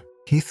easier,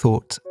 he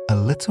thought a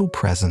little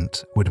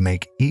present would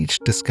make each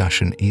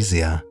discussion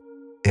easier,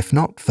 if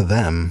not for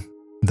them,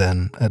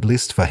 then at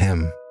least for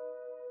him.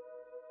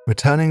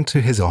 Returning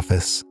to his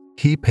office,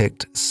 he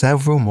picked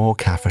several more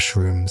kaffir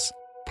shrooms,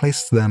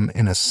 placed them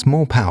in a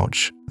small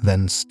pouch,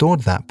 then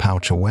stored that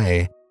pouch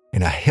away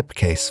in a hip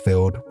case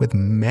filled with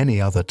many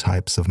other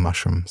types of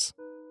mushrooms.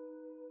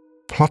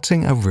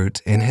 Plotting a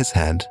route in his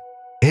head,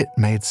 it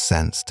made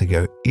sense to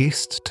go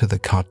east to the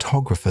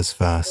cartographers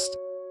first,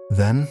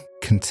 then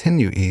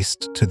continue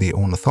east to the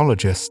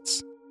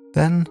ornithologists,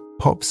 then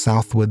pop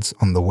southwards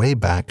on the way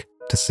back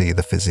to see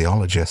the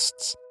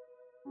physiologists.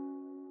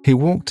 He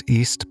walked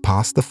east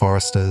past the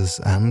foresters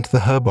and the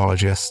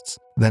herbologists,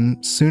 then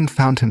soon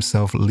found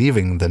himself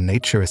leaving the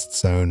naturist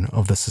zone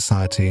of the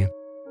society,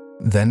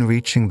 then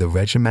reaching the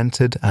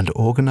regimented and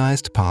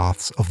organized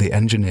paths of the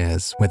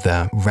engineers with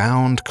their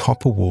round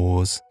copper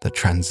walls that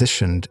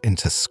transitioned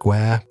into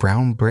square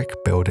brown brick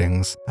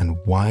buildings and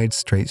wide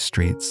straight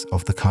streets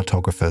of the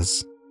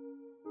cartographers.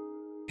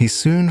 He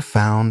soon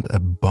found a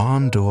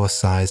barn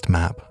door-sized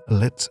map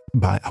lit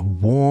by a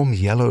warm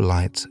yellow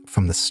light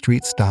from the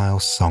street-style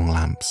song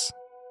lamps.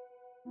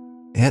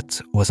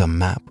 It was a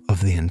map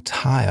of the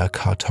entire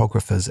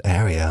cartographer's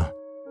area,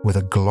 with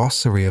a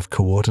glossary of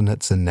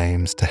coordinates and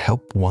names to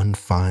help one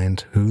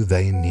find who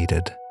they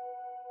needed.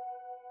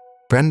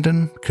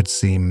 Brendan could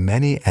see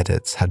many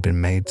edits had been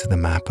made to the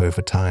map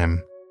over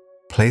time.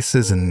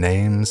 Places and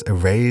names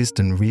erased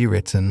and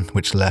rewritten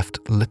which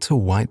left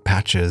little white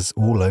patches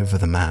all over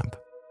the map.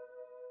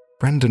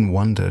 Brendan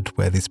wondered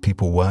where these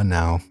people were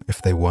now if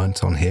they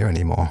weren't on here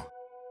anymore.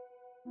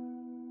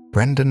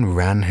 Brendan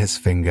ran his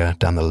finger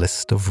down the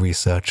list of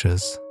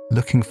researchers,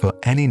 looking for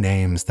any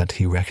names that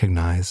he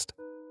recognized.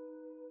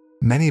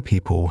 Many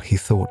people he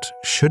thought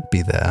should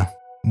be there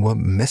were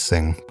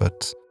missing,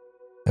 but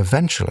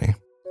eventually,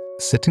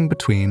 sitting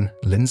between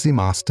Lindsay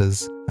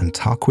Masters and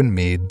Tarquin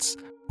Meads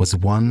was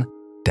one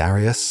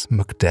Darius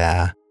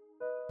McDare,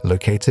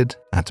 located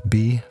at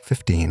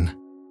B15.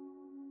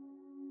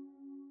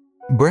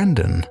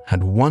 Brendan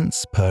had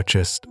once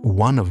purchased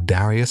one of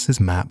Darius's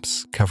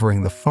maps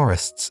covering the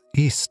forests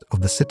east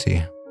of the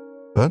city,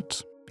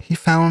 but he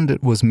found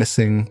it was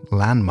missing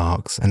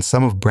landmarks and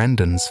some of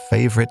Brendan's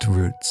favorite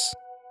routes.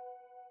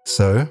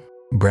 So,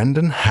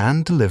 Brendan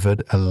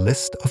hand-delivered a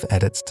list of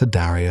edits to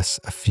Darius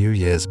a few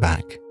years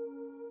back.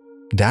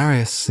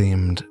 Darius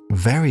seemed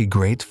very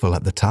grateful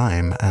at the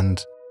time,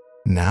 and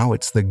now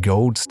it's the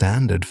gold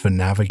standard for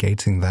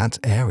navigating that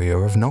area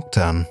of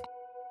Nocturne.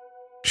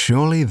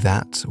 Surely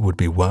that would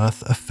be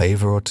worth a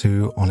favor or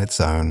two on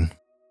its own.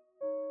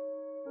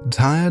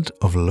 Tired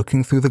of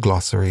looking through the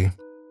glossary,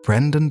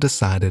 Brendan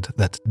decided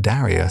that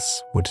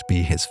Darius would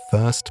be his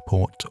first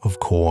port of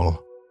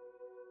call.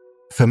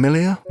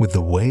 Familiar with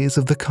the ways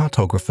of the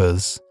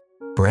cartographers,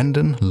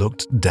 Brendan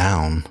looked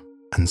down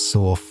and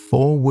saw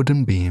 4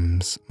 wooden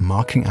beams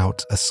marking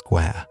out a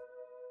square,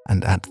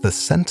 and at the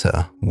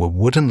center were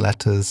wooden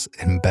letters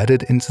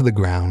embedded into the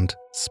ground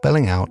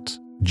spelling out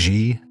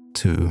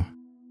G2.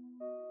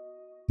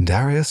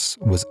 Darius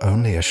was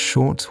only a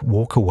short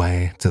walk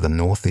away to the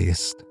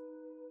northeast.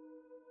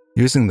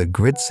 Using the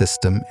grid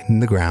system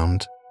in the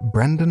ground,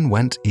 Brendan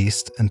went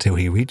east until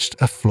he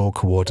reached a floor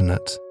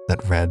coordinate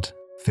that read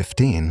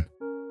 15,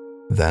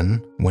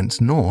 then went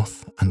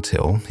north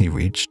until he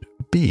reached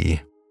B,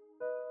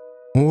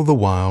 all the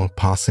while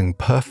passing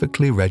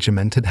perfectly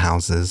regimented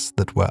houses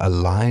that were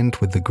aligned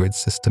with the grid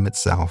system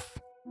itself.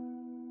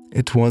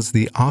 It was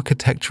the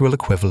architectural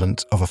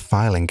equivalent of a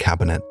filing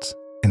cabinet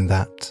in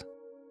that,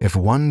 if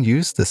one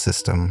used the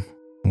system,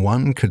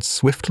 one could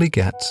swiftly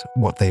get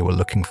what they were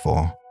looking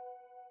for,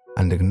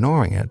 and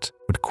ignoring it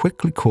would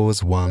quickly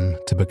cause one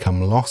to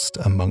become lost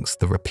amongst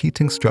the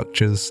repeating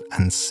structures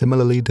and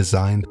similarly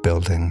designed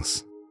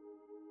buildings.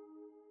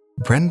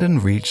 Brendan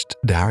reached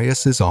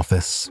Darius's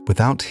office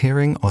without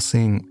hearing or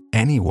seeing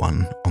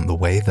anyone on the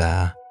way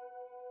there,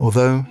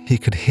 although he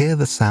could hear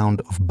the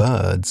sound of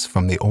birds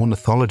from the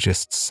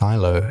ornithologist's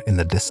silo in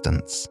the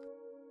distance.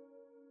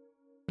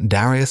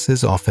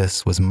 Darius's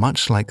office was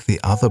much like the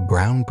other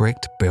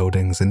brown-bricked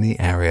buildings in the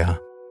area,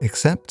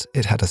 except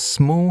it had a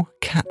small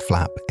cat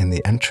flap in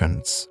the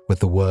entrance with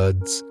the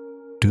words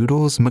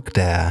Doodles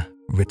McDare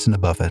written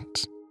above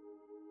it.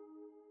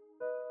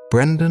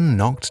 Brendan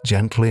knocked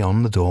gently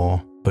on the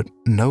door, but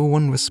no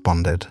one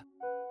responded.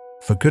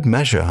 For good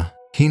measure,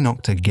 he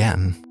knocked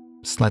again,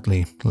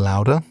 slightly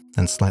louder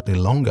and slightly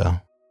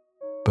longer,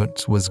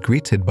 but was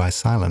greeted by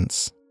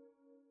silence.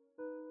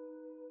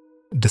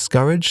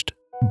 Discouraged,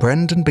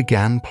 Brendan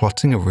began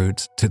plotting a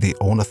route to the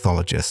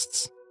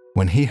ornithologists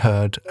when he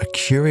heard a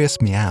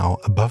curious meow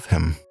above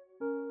him.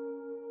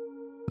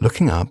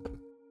 Looking up,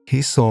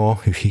 he saw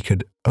who he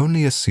could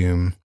only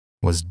assume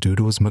was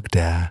Doodles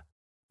McDare,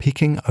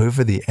 peeking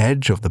over the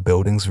edge of the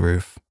building's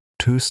roof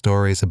 2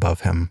 stories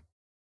above him.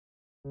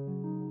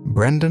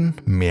 Brendan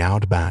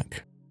meowed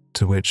back,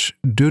 to which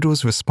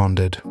Doodles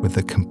responded with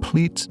the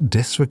complete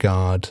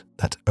disregard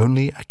that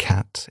only a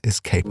cat is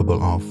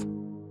capable of.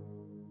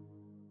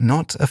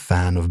 Not a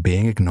fan of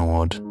being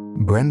ignored,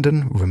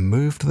 Brendan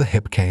removed the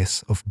hip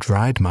case of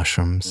dried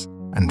mushrooms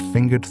and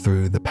fingered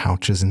through the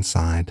pouches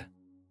inside.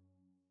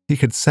 He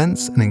could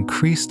sense an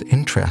increased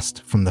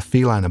interest from the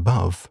feline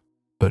above,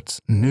 but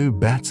knew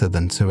better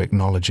than to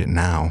acknowledge it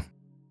now.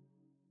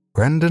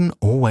 Brendan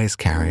always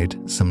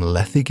carried some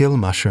Lethigill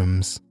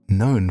mushrooms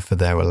known for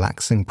their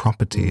relaxing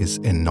properties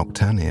in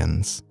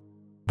Nocturnians,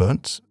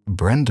 But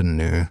Brendan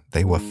knew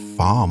they were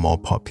far more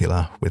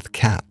popular with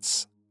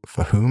cats,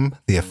 for whom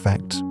the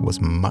effect was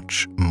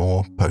much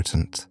more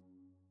potent.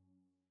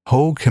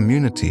 Whole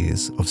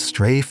communities of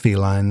stray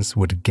felines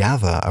would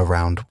gather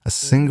around a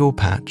single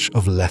patch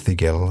of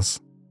lethigills,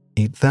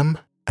 eat them,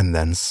 and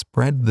then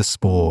spread the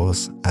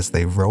spores as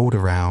they rolled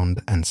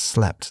around and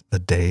slept the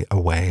day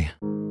away.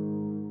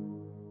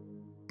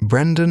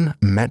 Brendan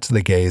met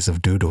the gaze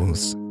of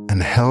Doodles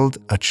and held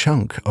a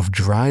chunk of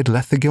dried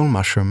lethigill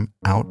mushroom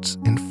out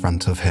in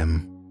front of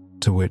him,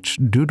 to which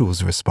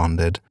Doodles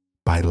responded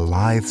by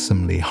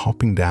lithesomely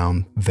hopping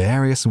down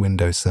various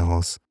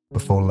windowsills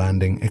before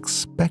landing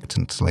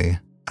expectantly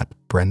at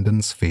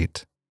Brendan's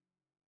feet.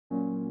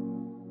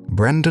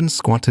 Brendan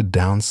squatted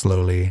down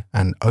slowly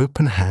and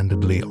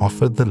open-handedly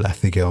offered the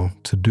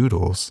lethigill to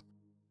Doodles,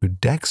 who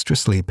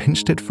dexterously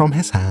pinched it from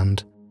his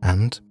hand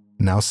and,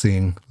 now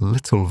seeing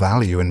little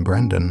value in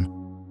Brendan,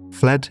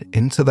 fled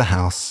into the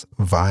house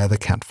via the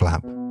cat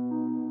flap.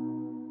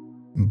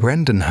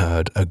 Brendan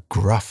heard a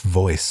gruff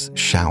voice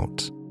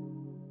shout,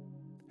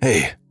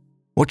 "Hey,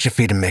 what you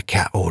feeding me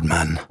cat, old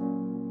man?"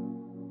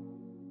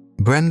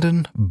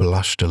 Brendan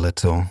blushed a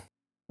little.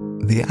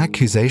 The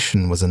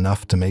accusation was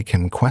enough to make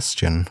him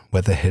question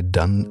whether he'd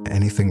done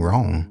anything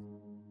wrong.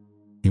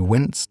 He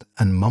winced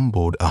and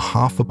mumbled a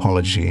half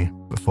apology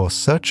before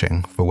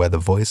searching for where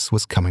the voice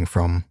was coming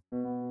from.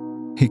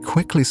 He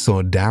quickly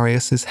saw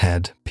Darius's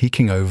head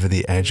peeking over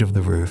the edge of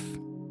the roof.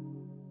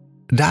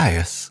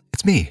 "Darius,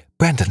 it's me,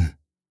 Brendan.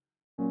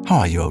 How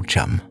are you, old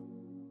chum?"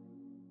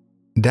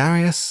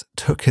 Darius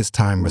took his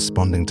time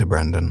responding to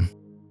Brendan.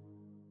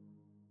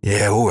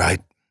 "Yeah, all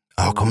right.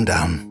 I'll come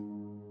down."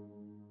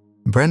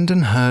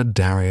 Brendan heard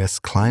Darius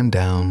climb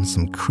down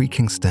some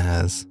creaking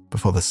stairs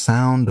before the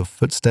sound of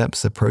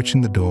footsteps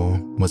approaching the door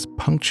was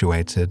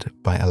punctuated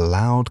by a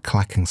loud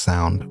clacking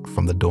sound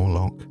from the door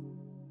lock.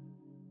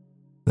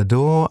 The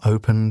door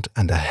opened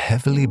and a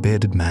heavily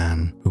bearded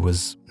man, who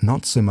was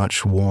not so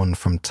much worn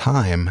from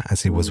time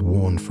as he was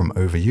worn from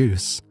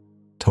overuse,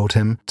 told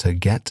him to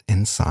get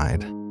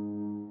inside.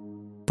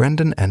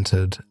 Brendan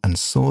entered and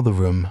saw the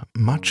room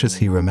much as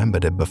he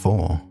remembered it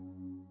before.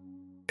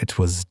 It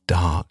was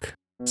dark,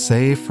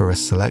 save for a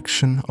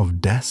selection of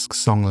desk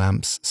song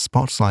lamps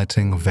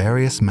spotlighting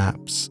various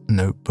maps,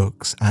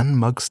 notebooks, and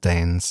mug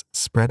stains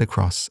spread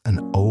across an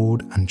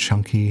old and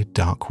chunky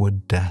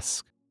darkwood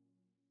desk.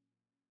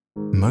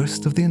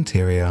 Most of the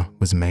interior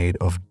was made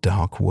of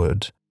dark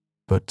wood,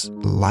 but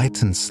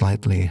lightened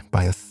slightly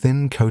by a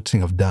thin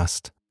coating of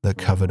dust that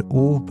covered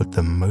all but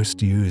the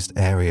most used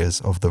areas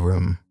of the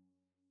room.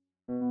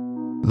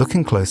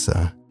 Looking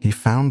closer, he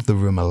found the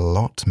room a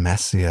lot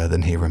messier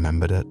than he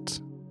remembered it.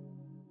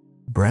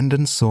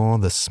 Brendan saw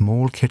the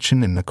small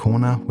kitchen in the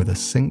corner with a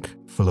sink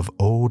full of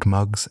old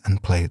mugs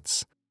and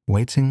plates,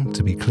 waiting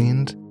to be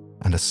cleaned,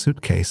 and a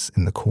suitcase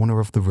in the corner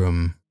of the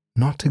room,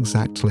 not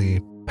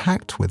exactly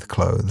packed with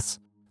clothes,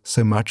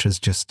 so much as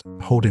just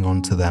holding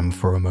on to them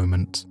for a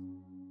moment.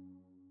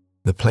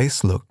 The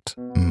place looked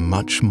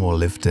much more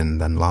lived in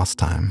than last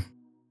time.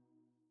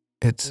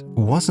 It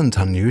wasn't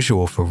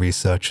unusual for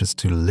researchers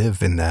to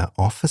live in their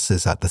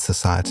offices at the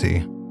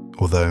Society,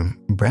 although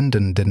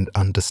Brendan didn't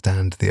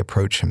understand the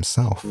approach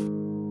himself.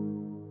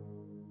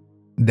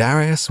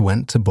 Darius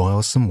went to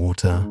boil some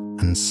water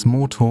and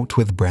small-talked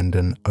with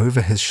Brendan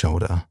over his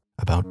shoulder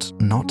about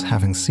not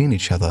having seen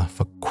each other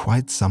for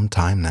quite some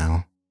time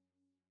now.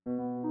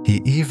 He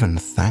even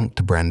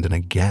thanked Brendan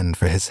again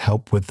for his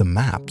help with the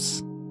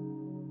maps.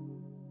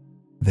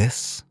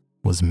 This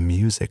was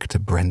music to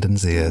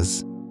Brendan's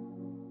ears.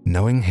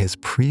 Knowing his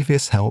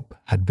previous help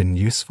had been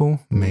useful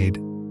made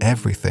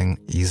everything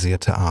easier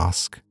to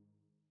ask.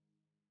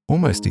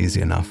 Almost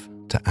easy enough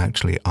to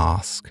actually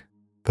ask,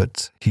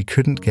 but he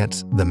couldn't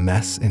get the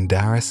mess in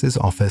Darius's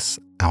office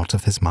out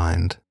of his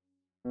mind.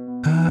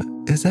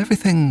 Is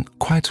everything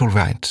quite all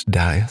right,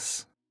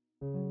 Darius?"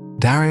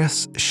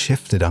 Darius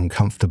shifted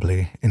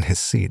uncomfortably in his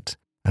seat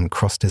and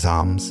crossed his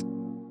arms.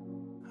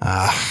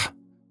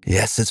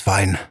 Yes, it's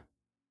fine.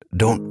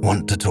 Don't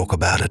want to talk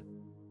about it."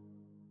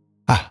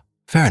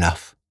 Fair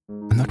enough.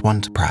 I'm not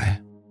one to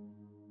pry."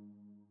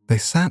 They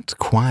sat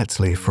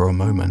quietly for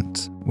a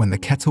moment when the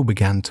kettle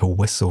began to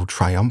whistle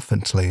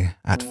triumphantly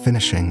at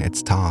finishing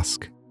its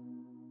task.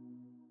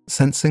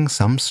 Sensing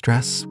some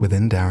stress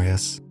within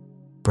Darius,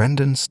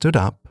 Brendan stood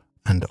up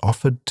and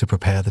offered to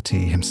prepare the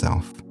tea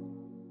himself,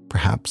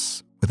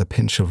 perhaps with a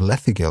pinch of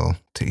lethigill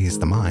to ease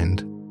the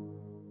mind.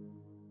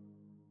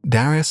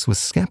 Darius was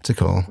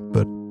skeptical,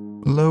 but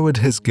lowered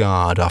his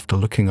guard after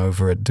looking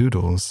over at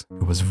Doodles,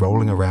 who was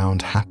rolling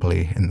around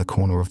happily in the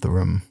corner of the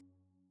room.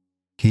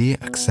 He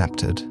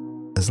accepted,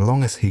 as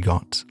long as he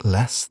got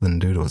less than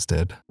Doodles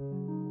did.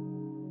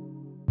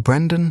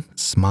 Brendan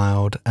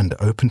smiled and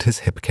opened his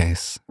hip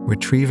case,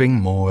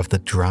 retrieving more of the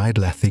dried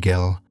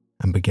lethigill,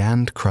 and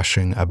began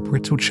crushing a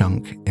brittle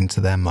chunk into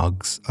their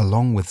mugs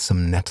along with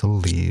some nettle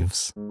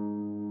leaves.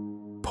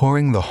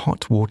 Pouring the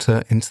hot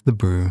water into the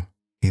brew,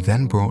 he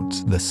then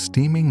brought the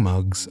steaming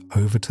mugs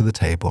over to the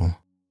table.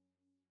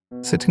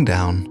 Sitting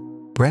down,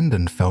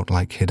 Brendan felt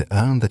like he'd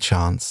earned the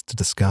chance to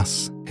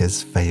discuss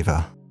his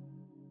favor.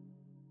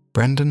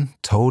 Brendan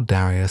told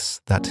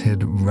Darius that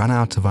he'd run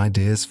out of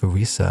ideas for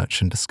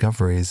research and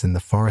discoveries in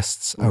the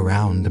forests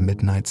around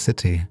Midnight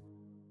City,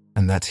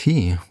 and that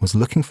he was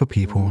looking for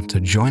people to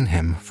join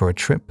him for a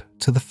trip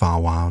to the Far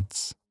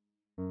Wilds.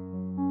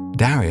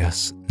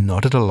 Darius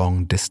nodded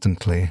along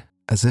distantly,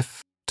 as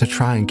if to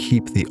try and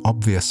keep the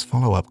obvious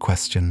follow-up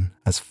question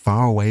as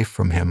far away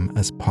from him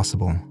as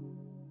possible.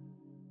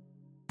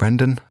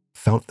 Brendan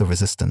felt the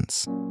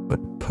resistance,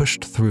 but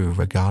pushed through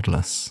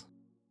regardless.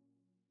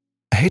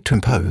 I hate to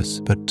impose,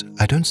 but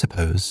I don't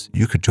suppose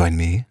you could join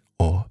me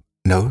or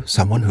know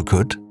someone who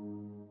could?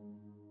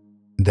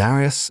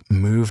 Darius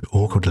moved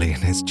awkwardly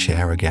in his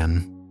chair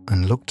again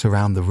and looked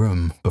around the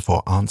room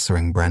before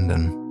answering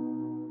Brendan.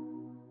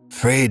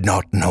 Afraid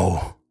not,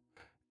 no.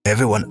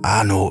 Everyone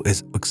I know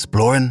is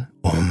exploring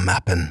or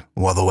mapping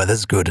while the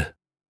weather's good.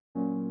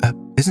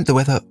 Isn't the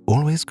weather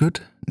always good,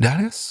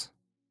 Darius?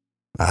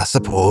 I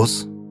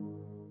suppose.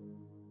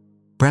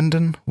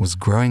 Brendan was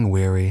growing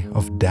weary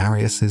of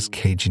Darius's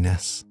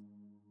caginess.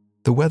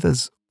 The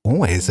weather's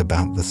always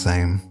about the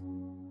same.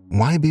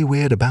 Why be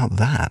weird about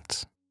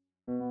that?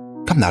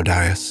 Come now,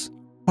 Darius.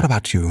 What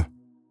about you?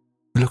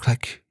 You look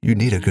like you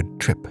need a good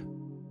trip.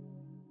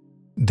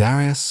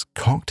 Darius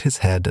cocked his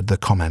head at the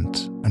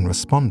comment and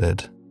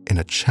responded in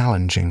a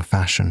challenging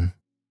fashion.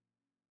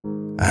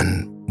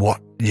 And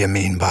what do you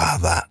mean by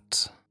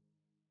that?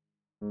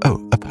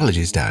 Oh,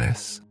 apologies,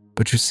 Darius,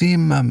 but you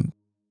seem,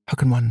 how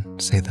can one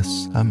say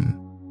this,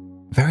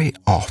 very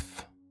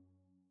off.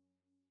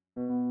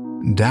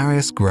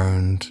 Darius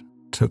groaned,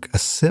 took a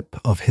sip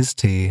of his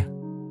tea,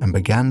 and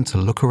began to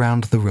look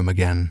around the room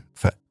again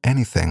for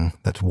anything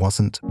that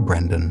wasn't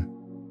Brendan,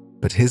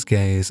 but his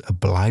gaze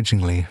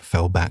obligingly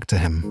fell back to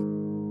him.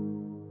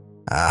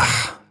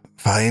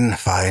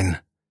 Fine.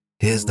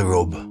 Here's the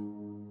rub.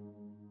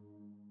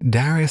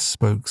 Darius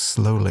spoke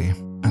slowly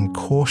and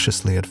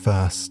cautiously at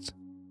first,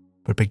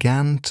 but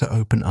began to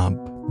open up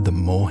the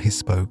more he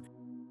spoke.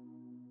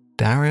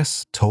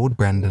 Darius told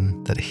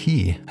Brendan that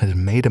he had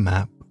made a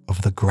map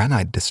of the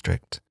Granite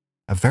District,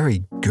 a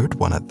very good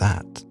one at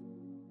that,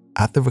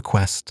 at the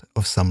request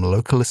of some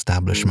local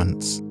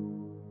establishments.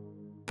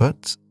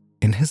 But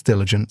in his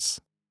diligence,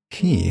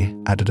 he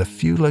added a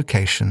few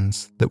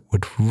locations that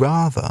would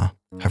rather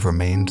have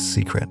remained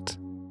secret.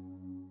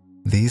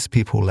 These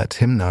people let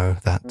him know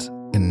that,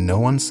 in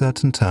no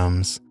uncertain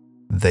terms,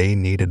 they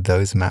needed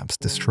those maps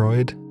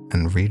destroyed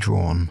and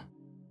redrawn.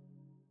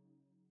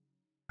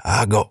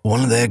 I got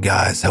one of their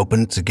guys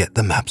helping to get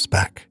the maps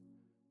back.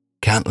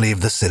 Can't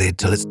leave the city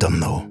till it's done,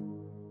 though.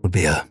 Would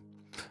be a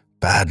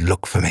bad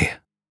look for me.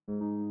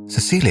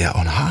 Cecilia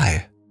on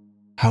high.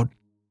 How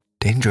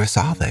dangerous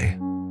are they?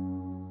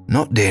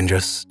 Not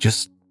dangerous,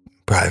 just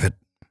private.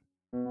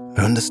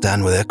 I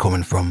understand where they're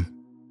coming from.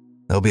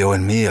 They'll be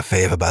owing me a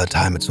favor by the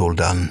time it's all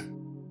done.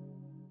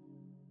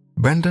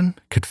 Brendan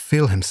could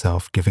feel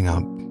himself giving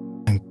up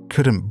and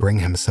couldn't bring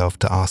himself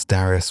to ask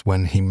Darius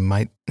when he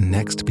might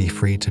next be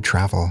free to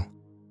travel.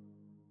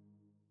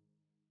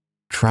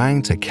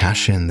 Trying to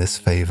cash in this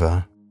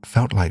favor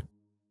felt like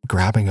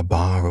grabbing a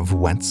bar of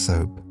wet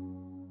soap.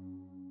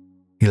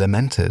 He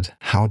lamented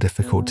how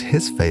difficult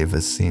his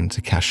favors seemed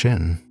to cash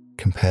in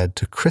compared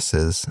to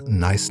Chris's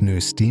nice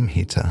new steam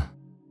heater.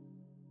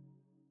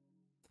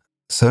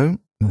 So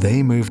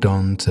they moved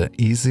on to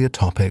easier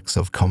topics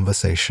of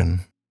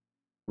conversation.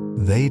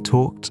 They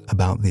talked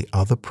about the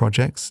other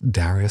projects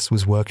Darius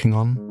was working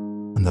on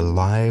and the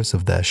lives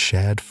of their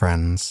shared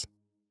friends.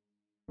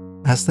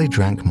 As they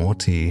drank more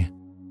tea,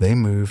 they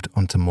moved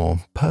on to more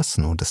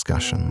personal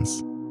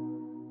discussions.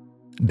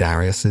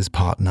 Darius's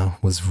partner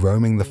was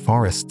roaming the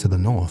forest to the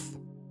north,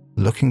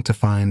 looking to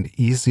find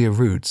easier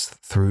routes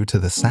through to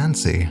the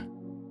Sandsea.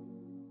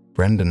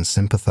 Brendan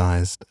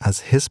sympathized as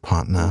his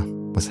partner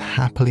was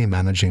happily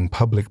managing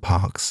public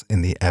parks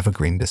in the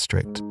Evergreen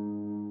district,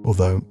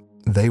 although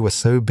they were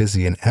so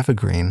busy in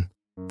Evergreen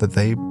that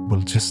they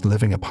were just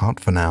living apart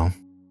for now.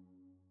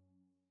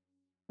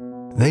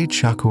 They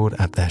chuckled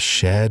at their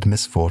shared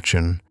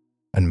misfortune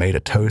and made a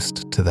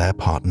toast to their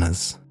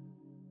partners.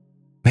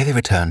 May they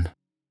return,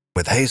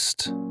 with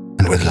haste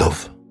and with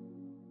love.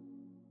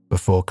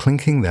 Before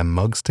clinking their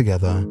mugs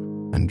together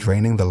and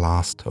draining the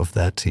last of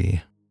their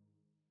tea.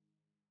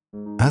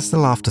 As the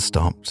laughter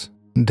stopped,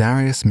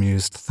 Darius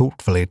mused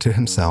thoughtfully to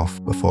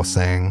himself before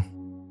saying,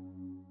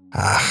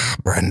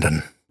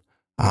 Brendan,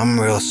 I'm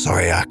real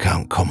sorry I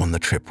can't come on the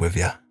trip with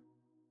you.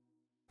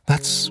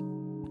 That's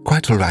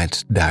quite all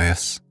right,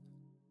 Darius.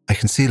 I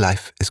can see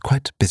life is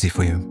quite busy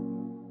for you.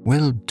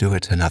 We'll do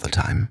it another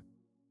time.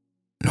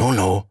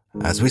 No,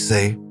 as we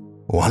say,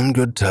 one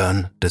good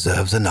turn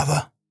deserves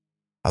another.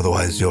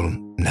 Otherwise you'll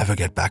never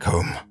get back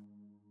home.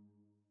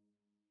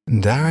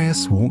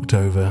 Darius walked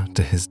over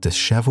to his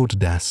disheveled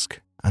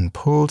desk and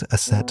pulled a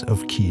set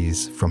of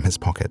keys from his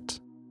pocket.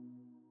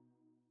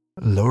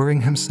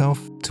 Lowering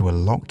himself to a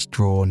locked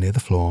drawer near the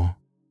floor,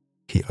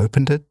 he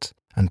opened it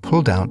and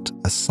pulled out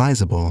a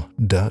sizable,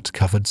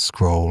 dirt-covered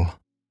scroll.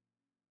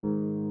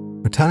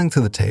 Returning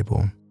to the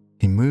table,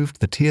 he moved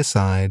the tea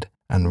aside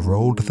and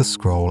rolled the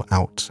scroll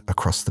out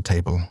across the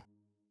table.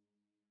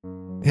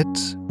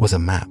 It was a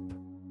map,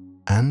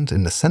 and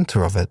in the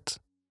center of it,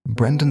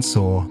 Brendan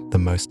saw the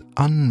most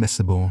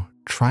unmissable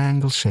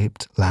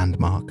triangle-shaped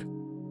landmark,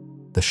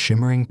 the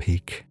Shimmering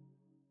Peak.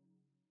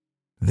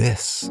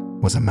 This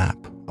was a map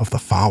of the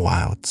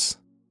Farwilds,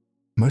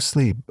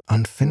 mostly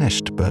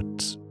unfinished,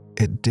 but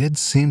it did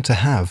seem to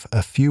have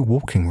a few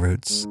walking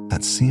routes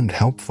that seemed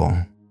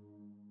helpful.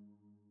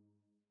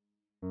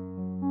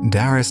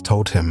 Darius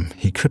told him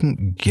he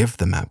couldn't give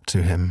the map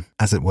to him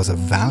as it was a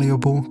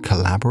valuable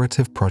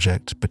collaborative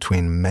project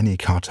between many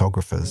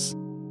cartographers.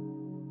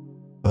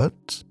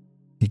 But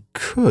he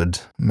could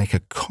make a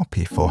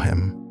copy for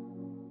him,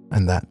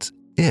 and that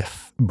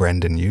if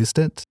Brendan used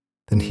it,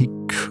 then he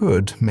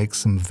could make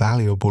some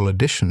valuable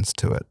additions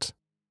to it.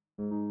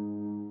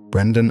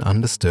 Brendan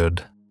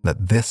understood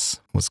that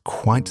this was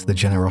quite the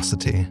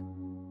generosity,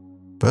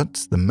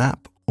 but the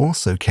map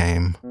also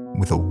came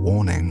with a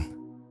warning.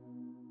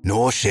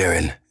 No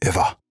sharing,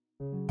 ever.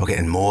 I'll get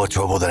in more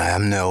trouble than I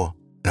am now,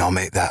 and I'll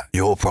make that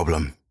your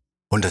problem.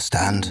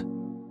 Understand?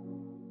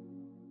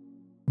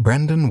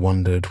 Brendan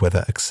wondered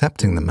whether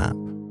accepting the map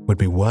would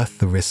be worth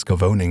the risk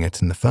of owning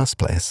it in the first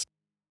place.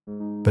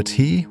 But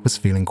he was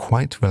feeling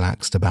quite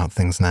relaxed about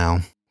things now,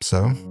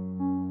 so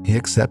he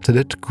accepted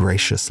it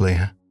graciously.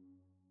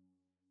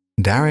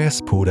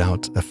 Darius pulled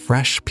out a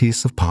fresh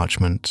piece of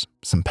parchment,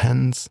 some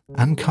pens,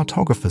 and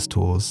cartographer's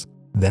tools,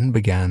 then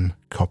began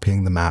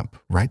copying the map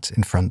right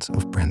in front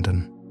of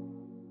Brendan.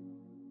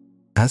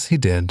 As he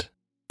did,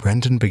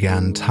 Brendan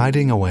began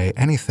tidying away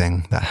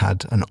anything that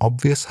had an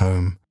obvious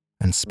home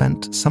and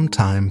spent some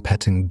time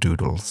petting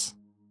doodles.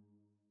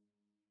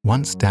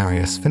 Once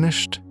Darius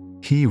finished,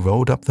 he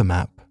rolled up the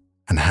map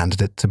and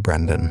handed it to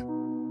Brendan.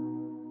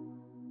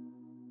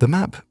 The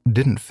map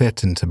didn't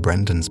fit into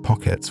Brendan's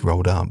pockets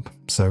rolled up,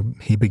 so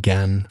he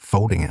began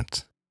folding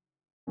it.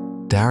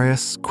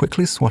 Darius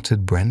quickly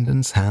swatted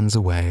Brendan's hands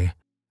away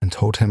and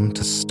told him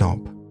to stop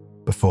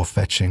before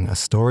fetching a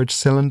storage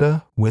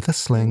cylinder with a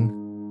sling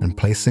and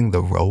placing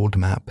the rolled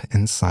map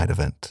inside of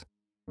it.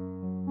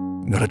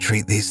 Gotta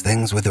treat these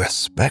things with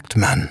respect,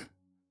 man.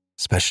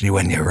 Especially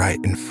when you're right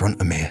in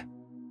front of me.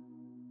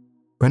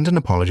 Brendan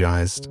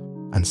apologized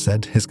and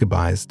said his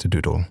goodbyes to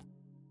Doodle,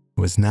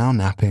 who was now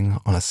napping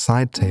on a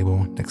side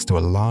table next to a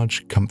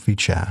large, comfy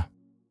chair.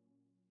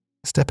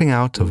 Stepping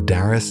out of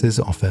Darius's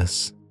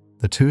office,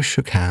 the two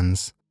shook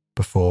hands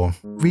before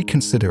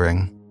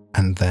reconsidering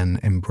and then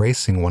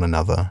embracing one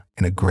another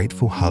in a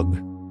grateful hug.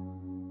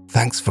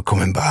 Thanks for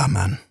coming by,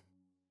 man.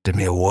 Did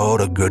me a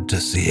world of good to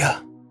see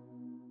ya.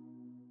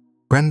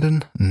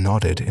 Brendan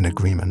nodded in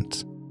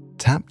agreement,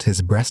 tapped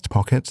his breast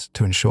pocket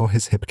to ensure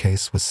his hip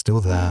case was still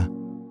there,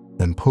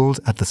 then pulled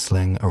at the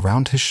sling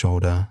around his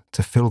shoulder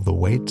to feel the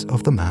weight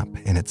of the map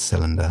in its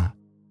cylinder.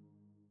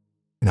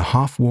 In a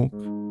half-walk,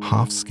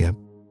 half-skip,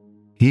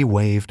 he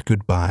waved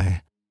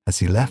goodbye as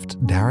he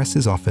left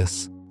Darius's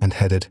office and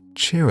headed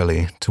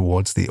cheerily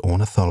towards the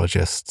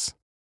ornithologists,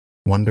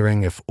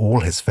 wondering if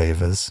all his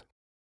favors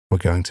were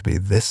going to be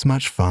this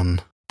much fun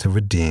to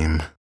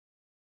redeem.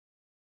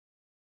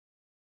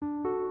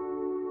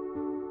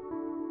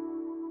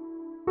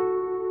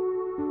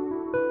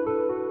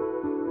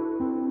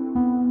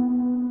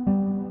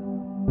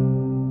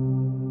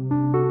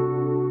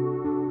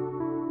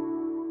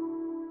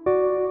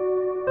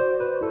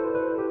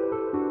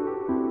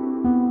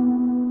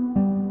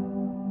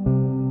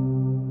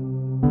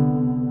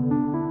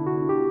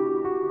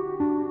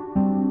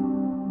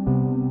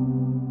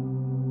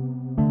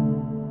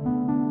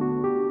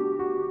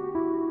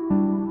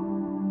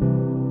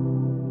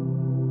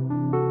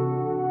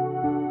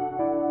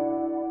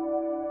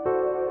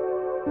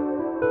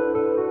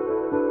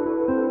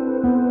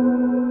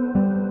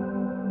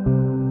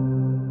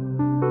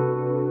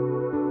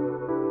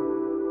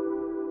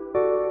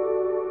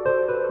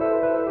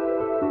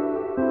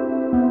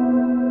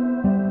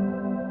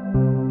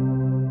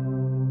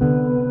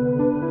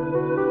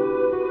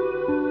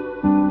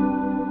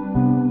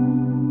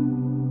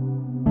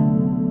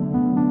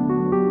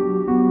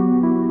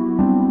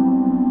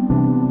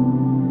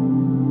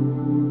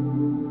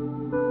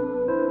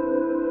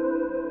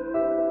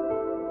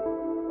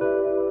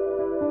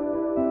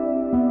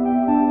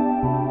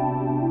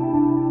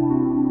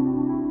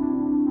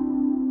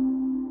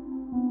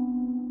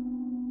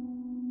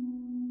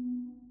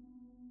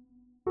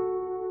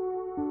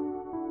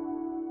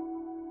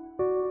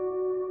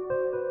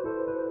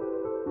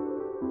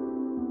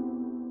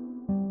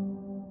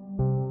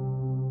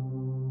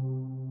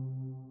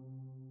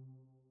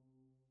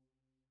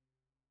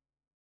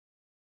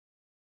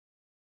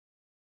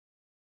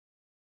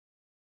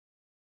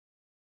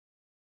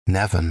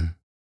 Nevin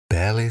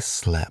barely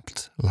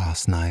slept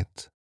last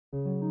night.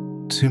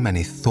 Too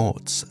many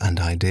thoughts and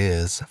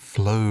ideas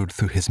flowed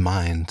through his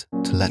mind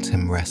to let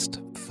him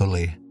rest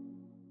fully.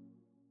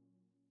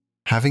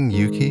 Having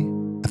Yuki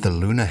at the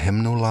lunar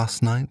hymnal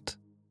last night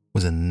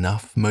was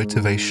enough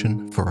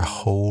motivation for a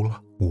whole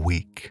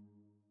week.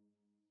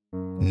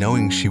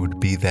 Knowing she would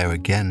be there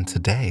again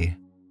today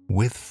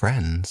with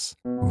friends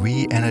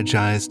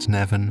re-energized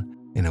Nevin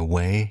in a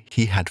way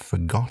he had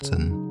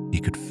forgotten he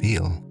could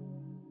feel.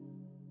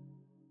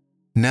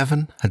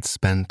 Nevin had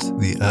spent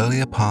the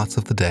earlier part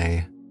of the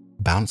day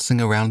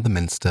bouncing around the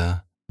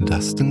minster,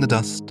 dusting the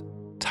dust,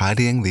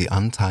 tidying the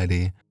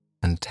untidy,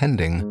 and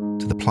tending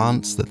to the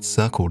plants that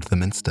circled the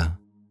minster.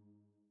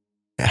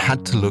 It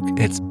had to look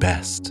its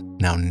best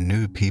now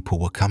new people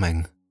were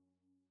coming.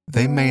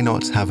 They may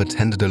not have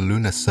attended a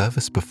lunar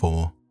service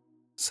before,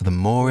 so the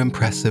more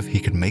impressive he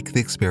could make the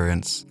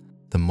experience,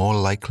 the more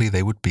likely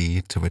they would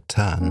be to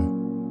return.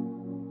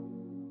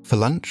 For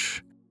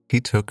lunch, he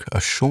took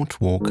a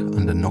short walk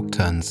under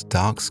Nocturne's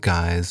dark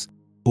skies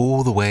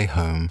all the way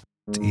home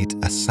to eat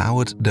a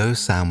sourdough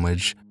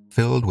sandwich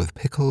filled with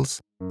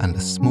pickles and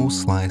a small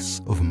slice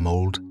of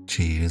mulled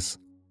cheese.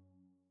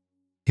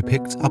 He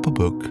picked up a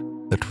book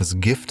that was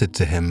gifted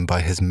to him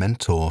by his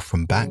mentor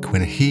from back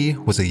when he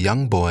was a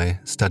young boy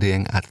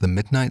studying at the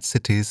Midnight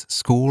City's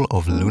School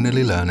of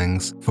Lunarly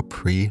Learnings for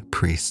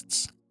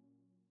pre-priests.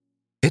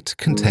 It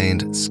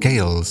contained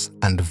scales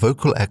and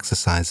vocal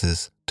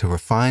exercises to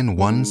refine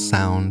one's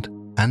sound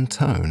and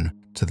tone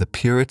to the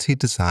purity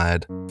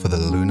desired for the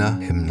lunar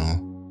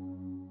hymnal.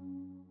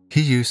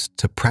 He used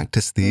to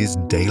practice these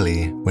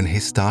daily when he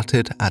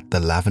started at the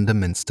Lavender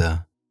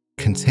Minster,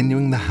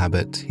 continuing the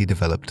habit he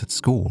developed at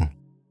school.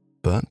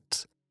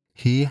 But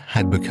he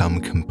had become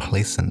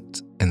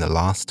complacent in the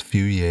last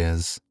few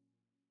years.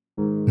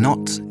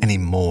 Not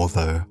anymore,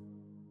 though,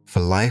 for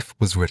life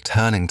was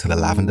returning to the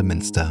Lavender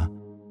Minster,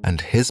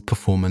 and his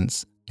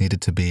performance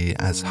needed to be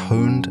as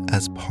honed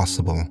as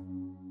possible.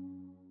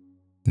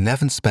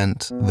 Nevin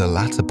spent the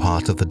latter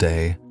part of the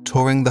day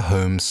touring the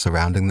homes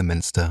surrounding the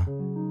minster.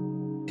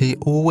 He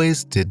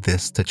always did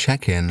this to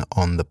check in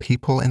on the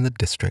people in the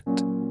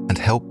district and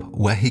help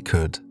where he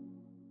could.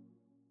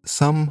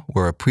 Some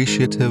were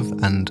appreciative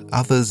and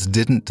others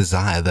didn't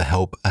desire the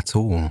help at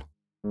all.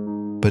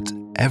 But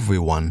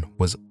everyone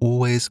was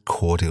always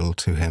cordial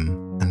to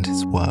him and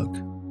his work.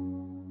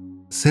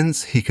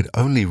 Since he could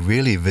only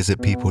really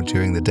visit people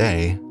during the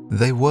day,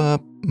 they were,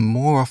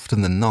 more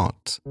often than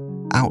not,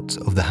 out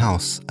of the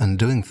house and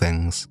doing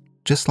things,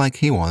 just like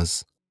he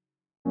was.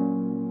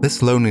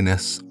 This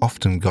loneliness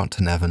often got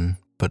to Nevin,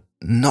 but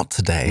not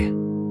today.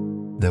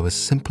 There was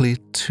simply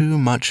too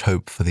much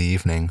hope for the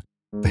evening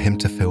for him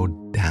to feel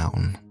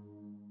down.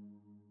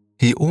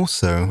 He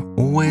also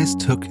always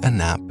took a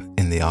nap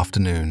in the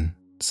afternoon,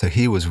 so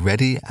he was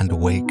ready and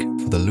awake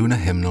for the lunar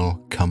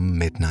hymnal come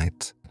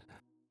midnight.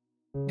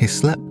 He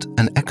slept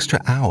an extra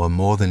hour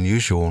more than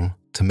usual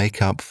to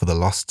make up for the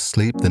lost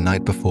sleep the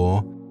night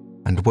before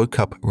and woke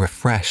up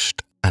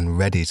refreshed and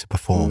ready to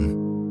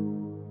perform.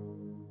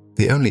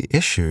 The only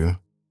issue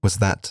was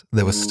that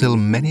there were still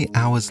many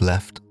hours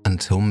left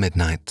until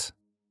midnight.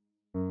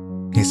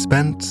 He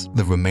spent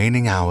the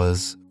remaining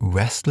hours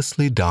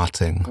restlessly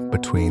darting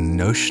between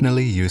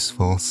notionally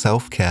useful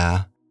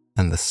self-care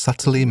and the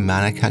subtly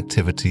manic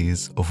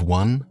activities of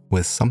one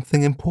with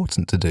something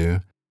important to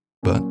do,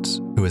 but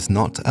who is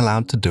not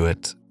allowed to do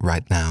it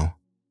right now.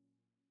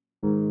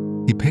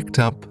 He picked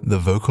up the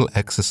vocal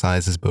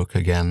exercises book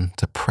again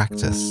to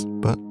practice,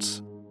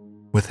 but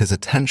with his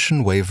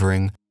attention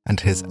wavering and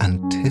his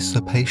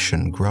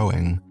anticipation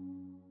growing,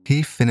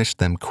 he finished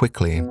them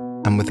quickly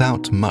and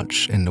without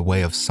much in the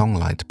way of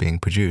songlight being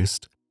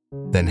produced,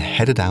 then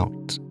headed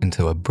out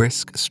into a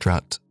brisk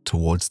strut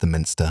towards the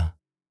minster.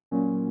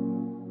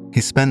 He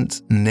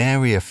spent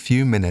nary a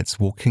few minutes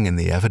walking in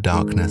the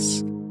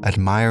ever-darkness,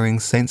 admiring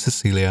St.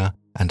 Cecilia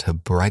and her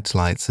bright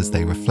lights as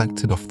they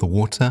reflected off the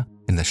water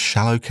in the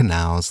shallow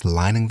canals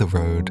lining the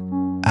road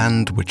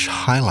and which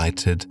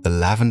highlighted the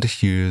lavender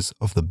hues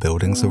of the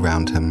buildings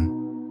around him.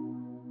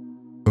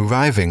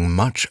 Arriving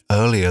much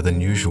earlier than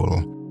usual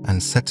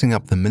and setting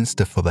up the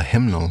minster for the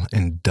hymnal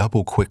in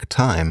double quick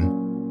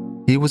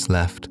time, he was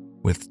left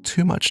with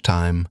too much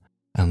time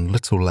and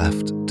little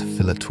left to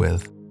fill it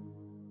with.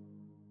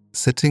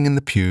 Sitting in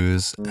the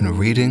pews and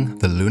reading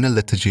the lunar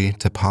liturgy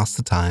to pass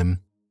the time,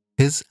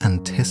 his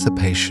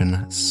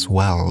anticipation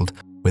swelled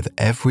with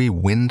every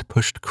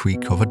wind-pushed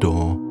creak of a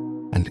door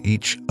and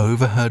each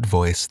overheard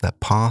voice that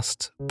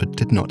passed but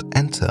did not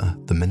enter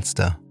the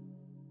minster.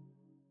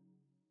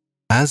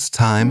 As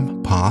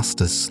time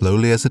passed as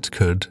slowly as it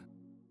could,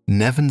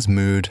 Nevin's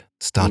mood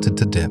started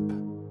to dip.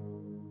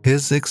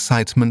 His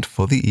excitement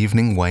for the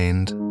evening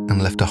waned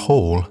and left a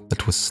hole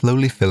that was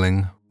slowly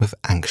filling with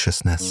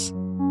anxiousness.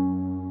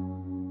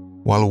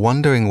 While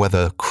wondering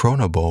whether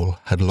Chronobol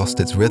had lost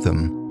its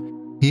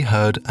rhythm, he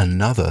heard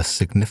another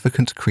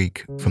significant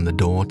creak from the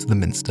door to the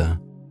minster.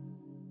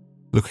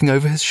 Looking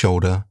over his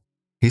shoulder,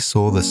 he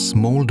saw the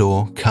small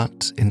door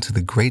cut into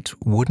the great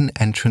wooden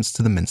entrance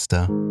to the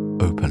minster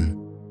open.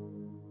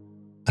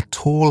 A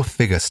tall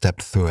figure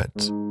stepped through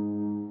it.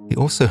 He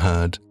also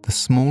heard the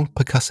small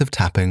percussive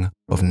tapping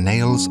of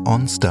nails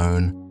on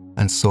stone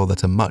and saw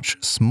that a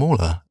much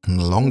smaller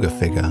and longer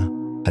figure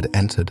had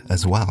entered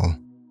as well.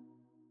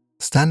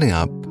 Standing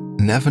up,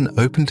 Nevin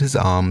opened his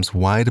arms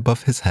wide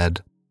above his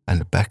head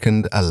and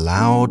beckoned a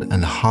loud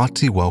and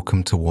hearty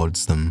welcome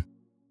towards them.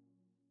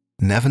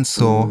 Nevin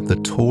saw the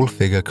tall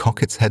figure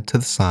cock its head to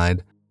the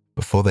side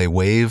before they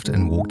waved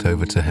and walked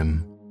over to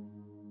him.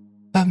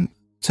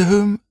 To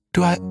whom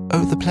do I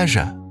owe the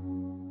pleasure?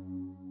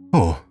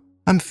 Oh,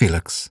 I'm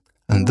Felix,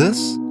 and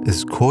this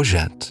is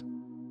Courgette.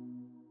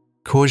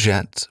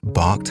 Courgette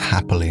barked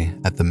happily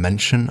at the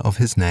mention of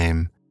his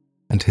name,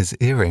 and his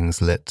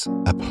earrings lit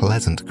a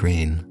pleasant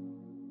green.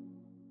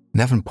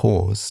 Nevin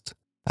paused,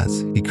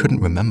 as he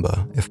couldn't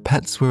remember if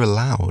pets were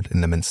allowed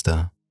in the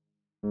Minster.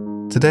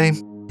 Today,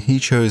 he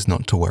chose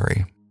not to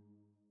worry.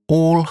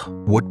 All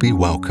would be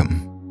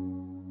welcome.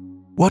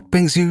 What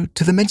brings you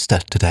to the Minster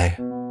today?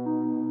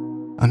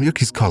 I'm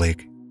Yuki's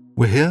colleague.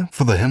 We're here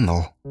for the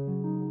hymnal.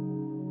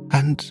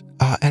 And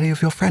are any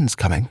of your friends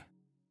coming?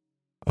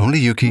 Only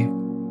Yuki.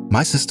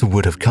 My sister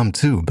would have come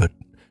too, but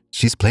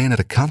she's playing at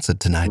a concert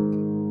tonight.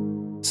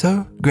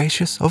 So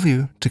gracious of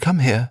you to come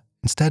here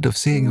instead of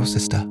seeing your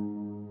sister.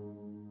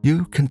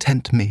 You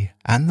content me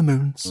and the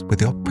moons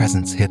with your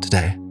presence here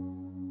today.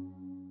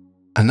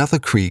 Another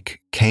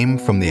creak came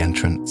from the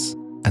entrance,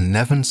 and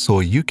Nevin saw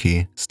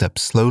Yuki step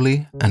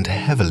slowly and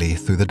heavily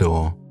through the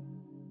door.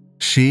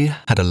 She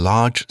had a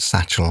large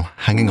satchel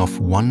hanging off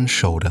one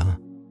shoulder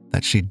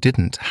that she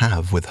didn't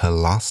have with her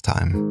last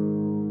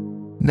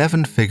time.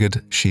 Nevin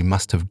figured she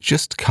must have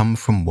just come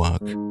from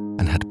work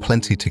and had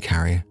plenty to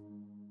carry.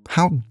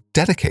 How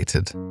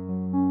dedicated!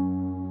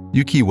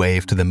 Yuki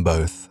waved to them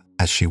both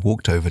as she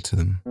walked over to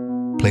them.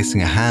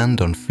 Placing a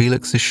hand on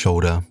Felix's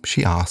shoulder,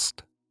 she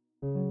asked,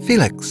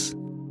 Felix,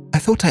 I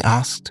thought I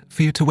asked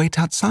for you to wait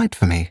outside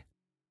for me.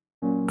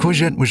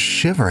 Courgette was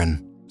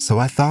shivering, so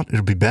I thought it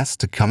would be best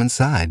to come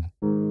inside.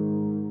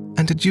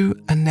 And did you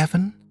and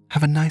Nevin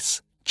have a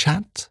nice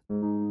chat?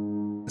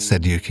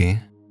 Said Yuki,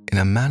 in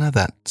a manner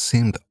that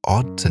seemed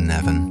odd to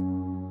Nevin.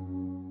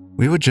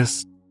 We were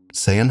just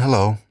saying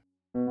hello.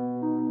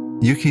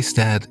 Yuki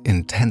stared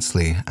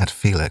intensely at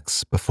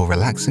Felix before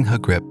relaxing her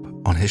grip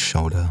on his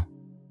shoulder.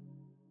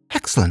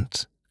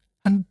 Excellent.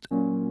 And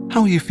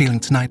how are you feeling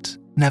tonight,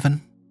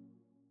 Nevin?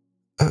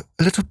 A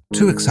little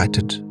too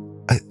excited.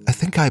 I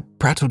think I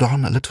prattled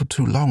on a little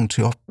too long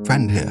to your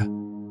friend here.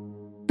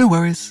 No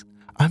worries.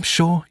 I'm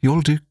sure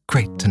you'll do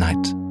great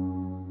tonight.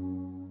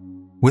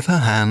 With her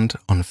hand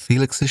on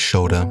Felix's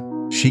shoulder,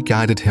 she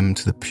guided him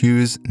to the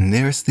pews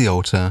nearest the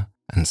altar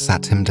and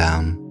sat him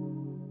down.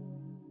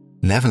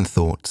 Nevin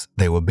thought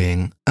they were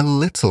being a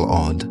little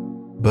odd,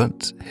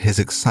 but his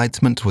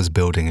excitement was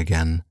building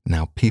again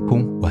now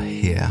people were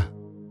here.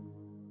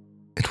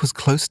 It was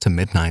close to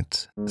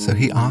midnight, so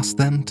he asked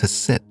them to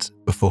sit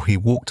before he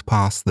walked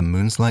past the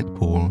Moonslight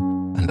Pool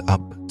and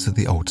up to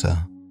the altar.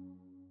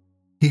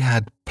 He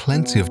had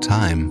plenty of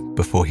time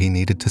before he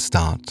needed to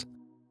start,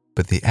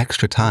 but the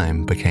extra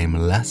time became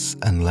less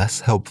and less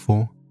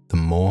helpful the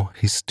more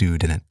he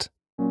stewed in it.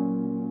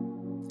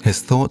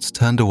 His thoughts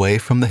turned away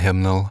from the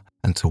hymnal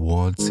and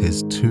towards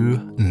his two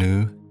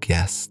new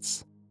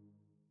guests.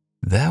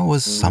 There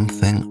was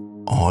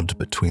something odd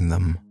between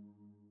them.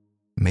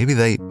 Maybe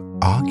they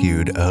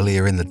argued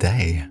earlier in the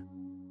day.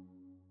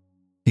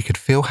 He could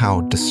feel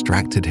how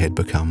distracted he'd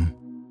become,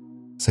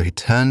 so he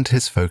turned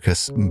his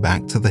focus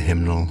back to the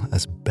hymnal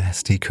as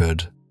best he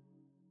could.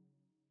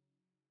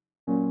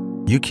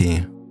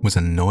 Yuki was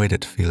annoyed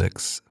at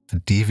Felix for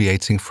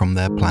deviating from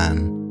their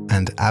plan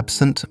and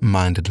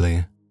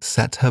absent-mindedly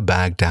set her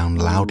bag down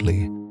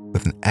loudly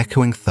with an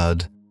echoing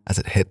thud as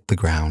it hit the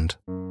ground.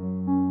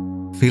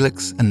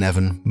 Felix and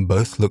Nevin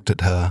both looked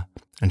at her,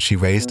 and she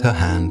raised her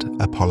hand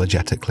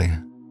apologetically.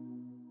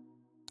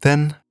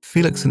 Then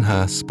Felix and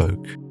her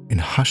spoke in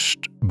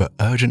hushed but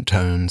urgent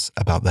tones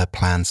about their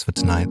plans for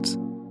tonight.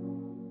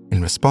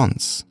 In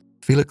response,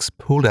 Felix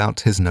pulled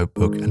out his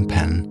notebook and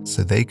pen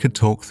so they could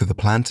talk through the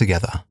plan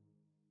together.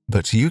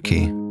 But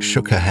Yuki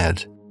shook her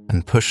head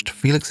and pushed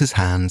Felix's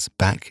hands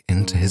back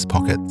into his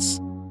pockets.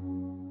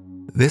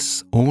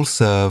 This all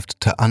served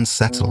to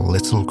unsettle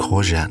little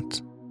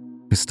Courgette,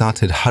 who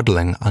started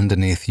huddling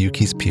underneath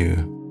Yuki's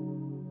pew.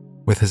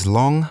 With his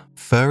long,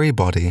 furry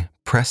body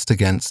pressed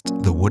against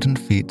the wooden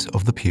feet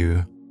of the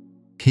pew,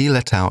 he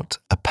let out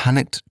a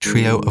panicked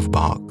trio of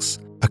barks,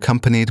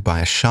 accompanied by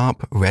a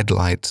sharp red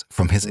light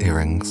from his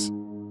earrings.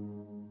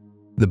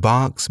 The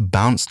barks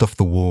bounced off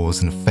the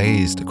walls and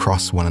phased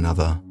across one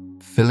another,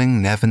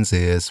 filling Nevin's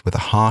ears with a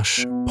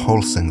harsh,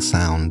 pulsing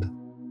sound.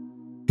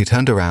 He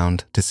turned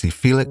around to see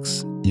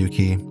Felix,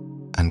 Yuki,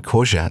 and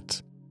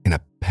Courgette in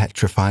a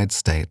petrified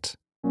state.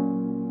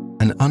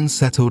 An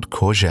unsettled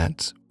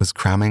Courgette was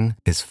cramming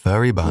his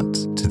furry butt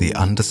to the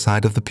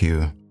underside of the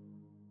pew.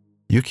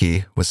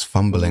 Yuki was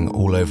fumbling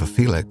all over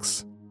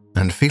Felix,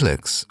 and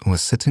Felix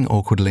was sitting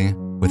awkwardly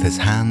with his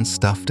hands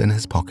stuffed in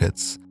his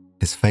pockets,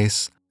 his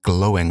face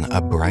glowing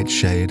a bright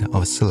shade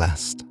of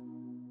celeste.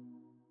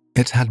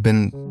 It had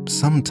been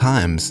some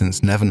time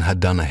since Nevin had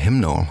done a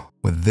hymnal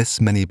with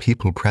this many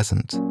people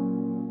present.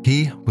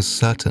 He was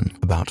certain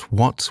about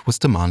what was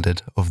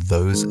demanded of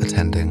those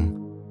attending: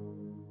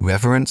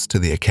 reverence to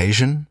the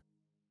occasion,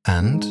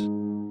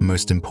 and,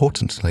 most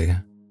importantly,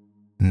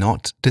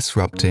 not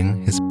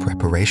disrupting his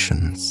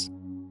preparations.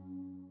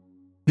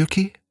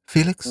 Yuki,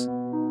 Felix,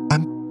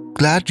 I'm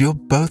glad you're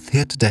both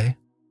here today,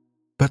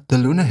 but the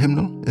lunar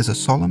hymnal is a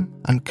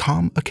solemn and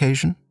calm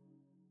occasion.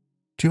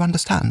 Do you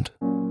understand?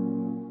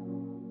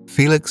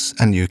 Felix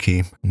and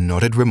Yuki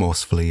nodded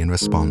remorsefully in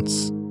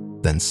response,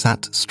 then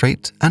sat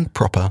straight and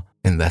proper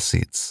in their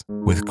seats,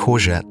 with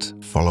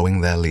Courgette following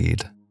their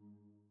lead.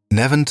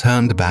 Nevin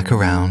turned back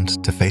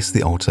around to face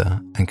the altar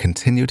and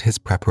continued his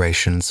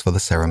preparations for the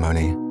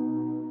ceremony.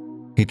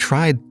 He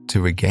tried to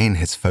regain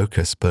his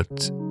focus,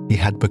 but he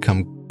had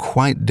become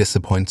quite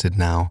disappointed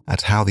now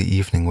at how the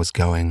evening was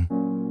going.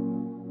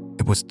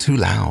 It was too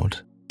loud,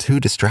 too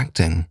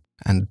distracting,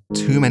 and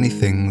too many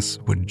things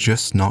were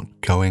just not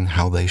going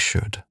how they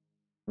should.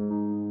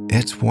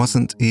 It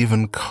wasn't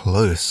even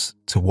close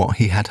to what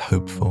he had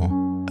hoped for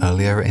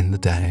earlier in the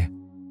day.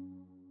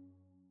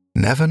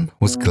 Nevin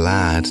was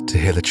glad to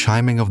hear the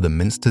chiming of the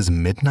minster's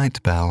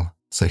midnight bell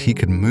so he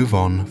could move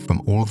on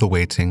from all the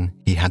waiting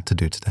he had to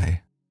do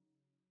today.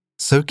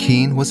 So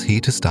keen was he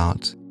to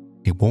start,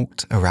 he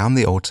walked around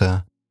the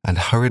altar and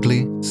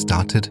hurriedly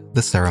started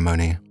the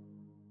ceremony.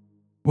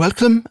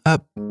 Welcome,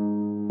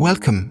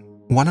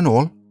 one and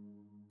all,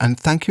 and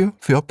thank you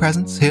for your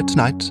presence here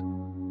tonight.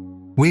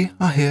 We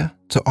are here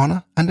to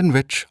honor and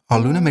enrich our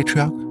lunar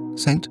matriarch,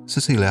 Saint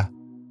Cecilia.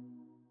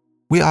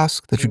 We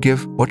ask that you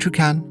give what you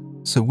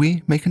can so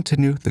we may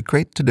continue the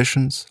great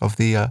traditions of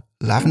the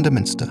Lavender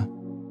Minster.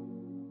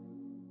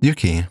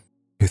 Yuki,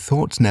 who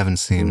thought Nevin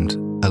seemed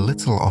a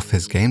little off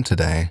his game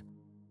today,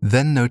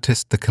 then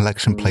noticed the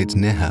collection plate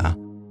near her,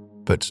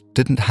 but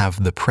didn't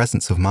have the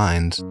presence of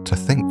mind to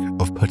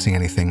think of putting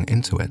anything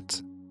into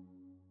it.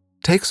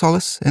 Take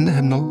solace in the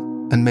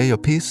hymnal, and may your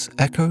peace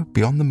echo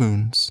beyond the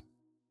moons.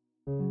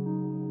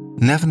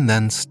 Nevin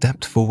then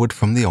stepped forward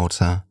from the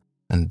altar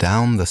and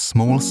down the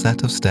small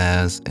set of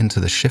stairs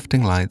into the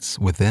shifting lights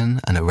within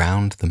and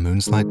around the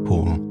Moonslight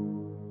pool.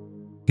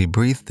 He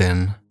breathed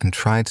in and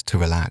tried to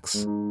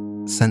relax,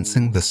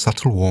 sensing the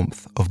subtle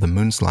warmth of the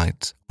moon's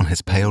light on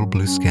his pale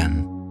blue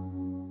skin.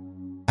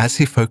 As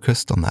he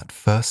focused on that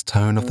first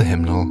tone of the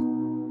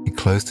hymnal, he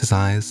closed his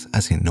eyes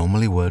as he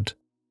normally would,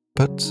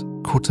 but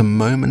caught a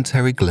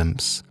momentary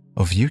glimpse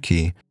of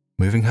Yuki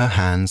moving her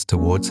hands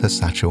towards her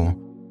satchel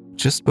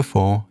just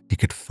before he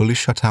could fully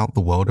shut out the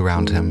world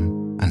around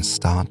him and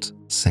start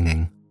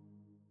singing.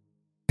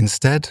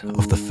 Instead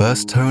of the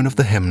first tone of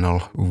the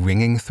hymnal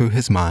ringing through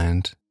his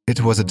mind,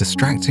 it was a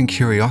distracting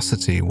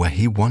curiosity where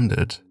he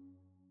wondered,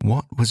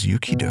 what was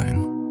Yuki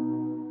doing?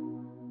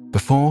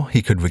 Before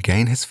he could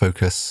regain his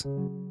focus,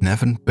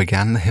 Nevin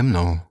began the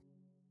hymnal,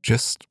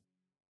 just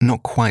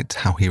not quite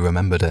how he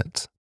remembered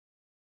it.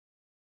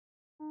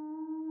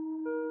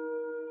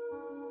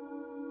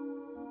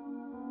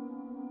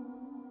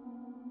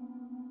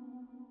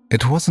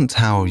 It wasn't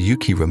how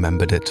Yuki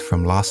remembered it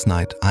from last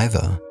night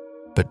either,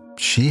 but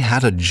she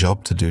had a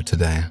job to do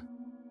today.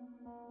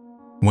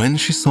 When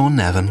she saw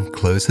Nevin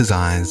close his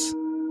eyes,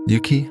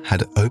 Yuki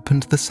had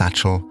opened the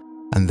satchel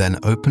and then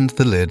opened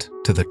the lid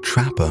to the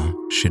trapper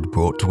she'd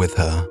brought with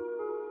her.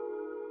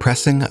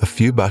 Pressing a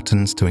few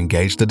buttons to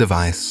engage the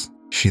device,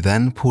 she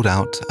then pulled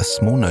out a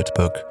small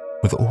notebook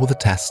with all the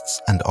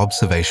tests and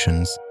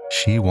observations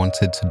she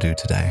wanted to do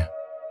today.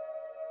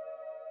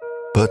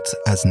 But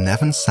as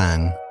Nevin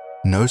sang,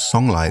 no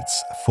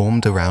songlights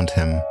formed around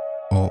him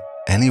or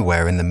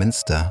anywhere in the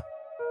minster.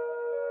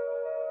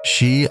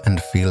 She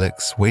and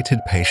Felix waited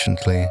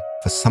patiently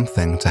for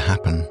something to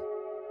happen,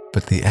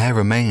 but the air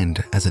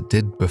remained as it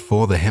did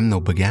before the hymnal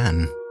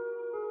began.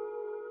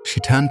 She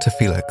turned to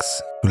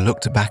Felix, who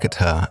looked back at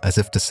her as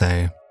if to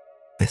say,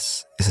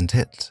 "This isn't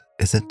it,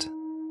 is it?"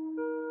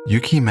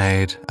 Yuki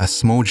made a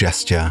small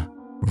gesture,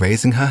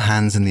 raising her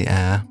hands in the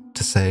air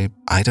to say,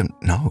 "I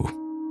don't know."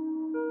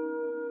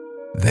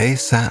 They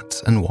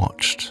sat and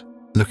watched,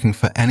 looking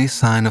for any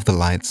sign of the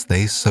lights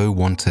they so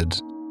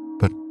wanted,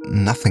 but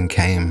nothing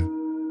came.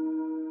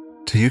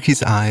 To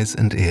Yuki's eyes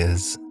and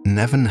ears,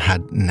 Nevin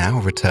had now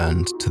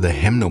returned to the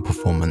hymnal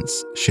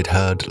performance she'd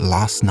heard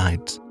last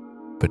night,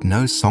 but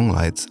no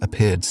songlights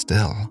appeared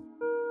still.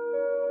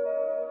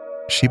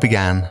 She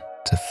began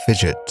to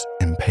fidget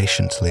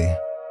impatiently,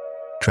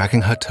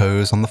 dragging her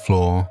toes on the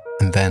floor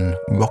and then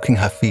rocking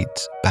her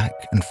feet back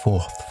and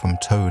forth from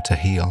toe to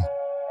heel.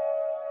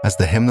 As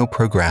the hymnal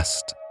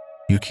progressed,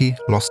 Yuki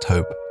lost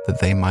hope that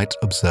they might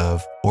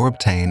observe or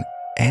obtain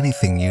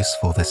anything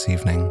useful this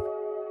evening.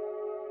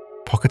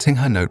 Pocketing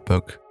her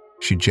notebook,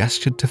 she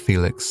gestured to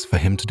Felix for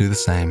him to do the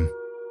same.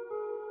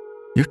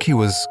 Yuki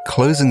was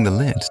closing the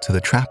lid to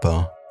the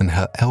trapper when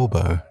her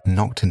elbow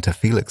knocked into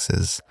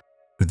Felix's,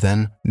 who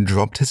then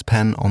dropped his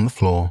pen on the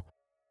floor,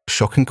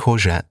 shocking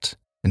Courgette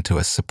into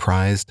a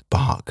surprised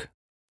bark.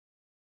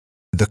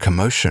 The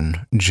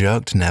commotion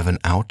jerked Nevin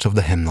out of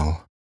the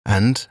hymnal,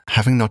 and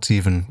having not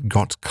even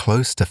got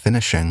close to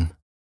finishing,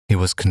 he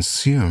was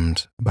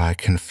consumed by a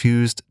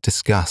confused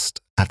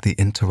disgust at the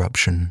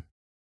interruption.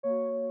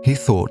 He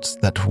thought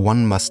that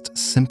one must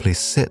simply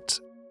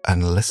sit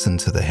and listen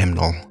to the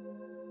hymnal.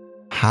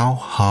 How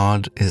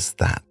hard is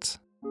that?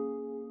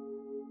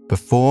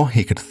 Before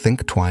he could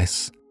think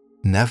twice,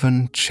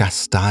 Nevin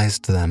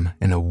chastised them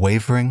in a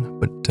wavering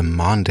but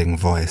demanding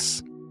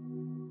voice.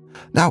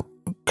 Now,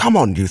 come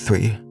on, you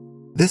three.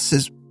 This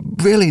is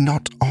really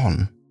not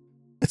on.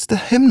 It's the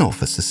hymnal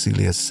for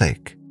Cecilia's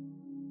sake.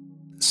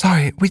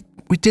 Sorry,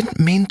 we didn't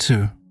mean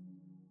to.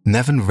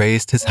 Nevin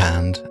raised his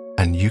hand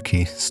and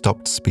Yuki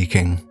stopped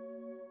speaking.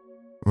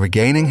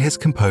 Regaining his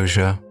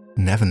composure,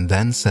 Nevin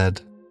then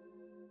said,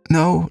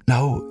 No,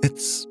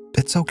 it's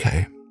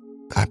okay.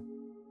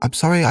 I'm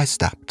sorry I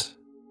stepped.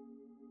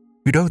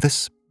 You know,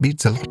 this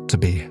means a lot to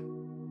me.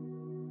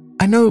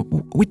 I know,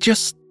 we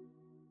just...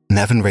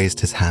 Nevin raised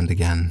his hand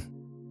again.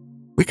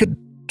 We could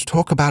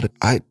talk about it.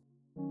 I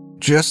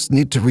just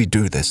need to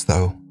redo this,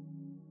 though.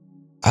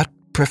 I'd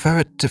prefer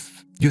it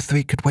if you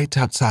three could wait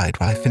outside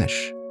while I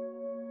finish.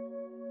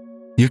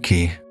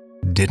 Yuki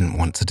didn't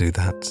want to do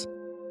that.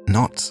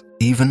 Not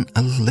even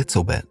a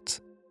little bit.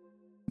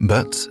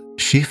 But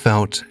she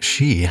felt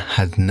she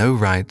had no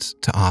right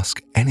to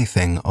ask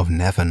anything of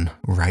Nevin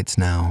right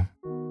now.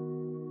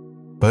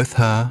 Both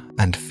her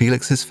and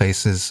Felix's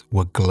faces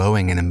were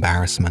glowing in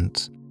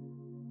embarrassment.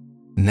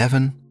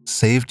 Nevin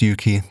saved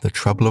Yuki the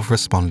trouble of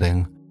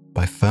responding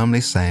by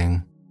firmly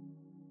saying,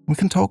 We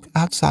can talk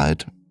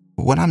outside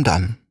when I'm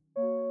done.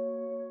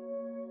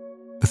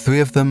 The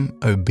three of them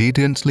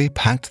obediently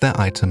packed their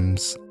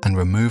items and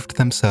removed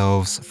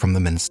themselves from the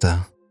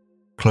minster,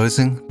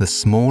 closing the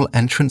small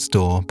entrance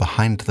door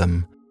behind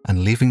them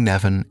and leaving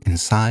Nevin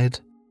inside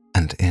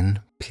and in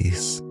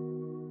peace.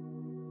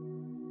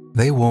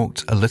 They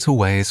walked a little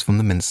ways from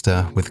the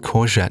minster with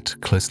Courgette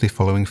closely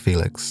following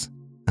Felix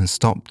and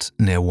stopped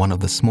near one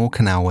of the small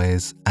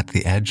canalways at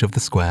the edge of the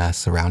square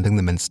surrounding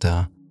the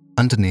minster,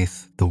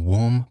 underneath the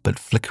warm but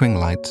flickering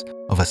light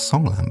of a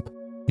song lamp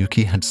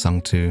Yuki had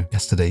sung to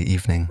yesterday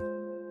evening.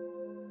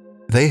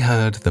 They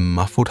heard the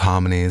muffled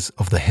harmonies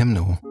of the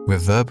hymnal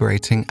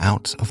reverberating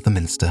out of the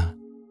minster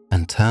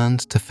and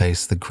turned to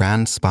face the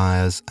grand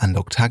spires and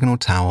octagonal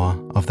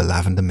tower of the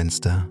Lavender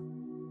Minster.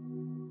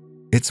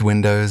 Its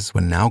windows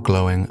were now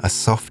glowing a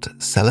soft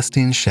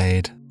celestine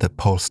shade that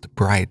pulsed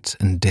bright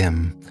and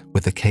dim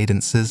with the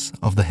cadences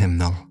of the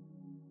hymnal.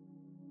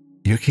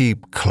 Yuki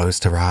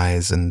closed her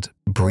eyes and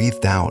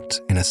breathed out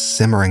in a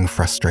simmering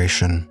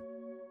frustration.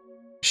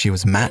 She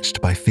was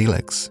matched by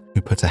Felix,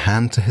 who put a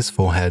hand to his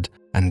forehead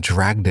and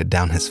dragged it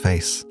down his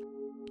face,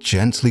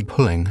 gently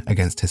pulling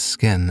against his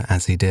skin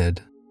as he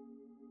did.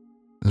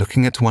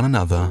 Looking at one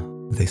another,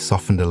 they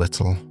softened a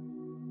little.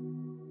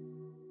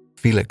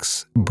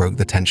 Felix broke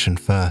the tension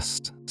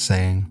first,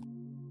 saying,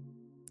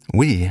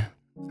 "We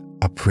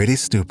are pretty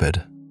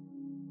stupid."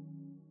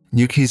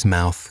 Yuki's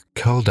mouth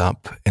curled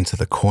up into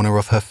the corner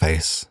of her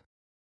face.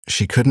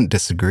 She couldn't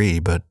disagree,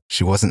 but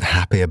she wasn't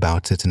happy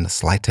about it in the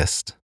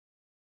slightest.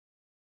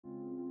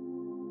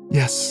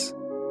 Yes,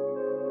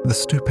 the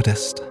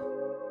stupidest.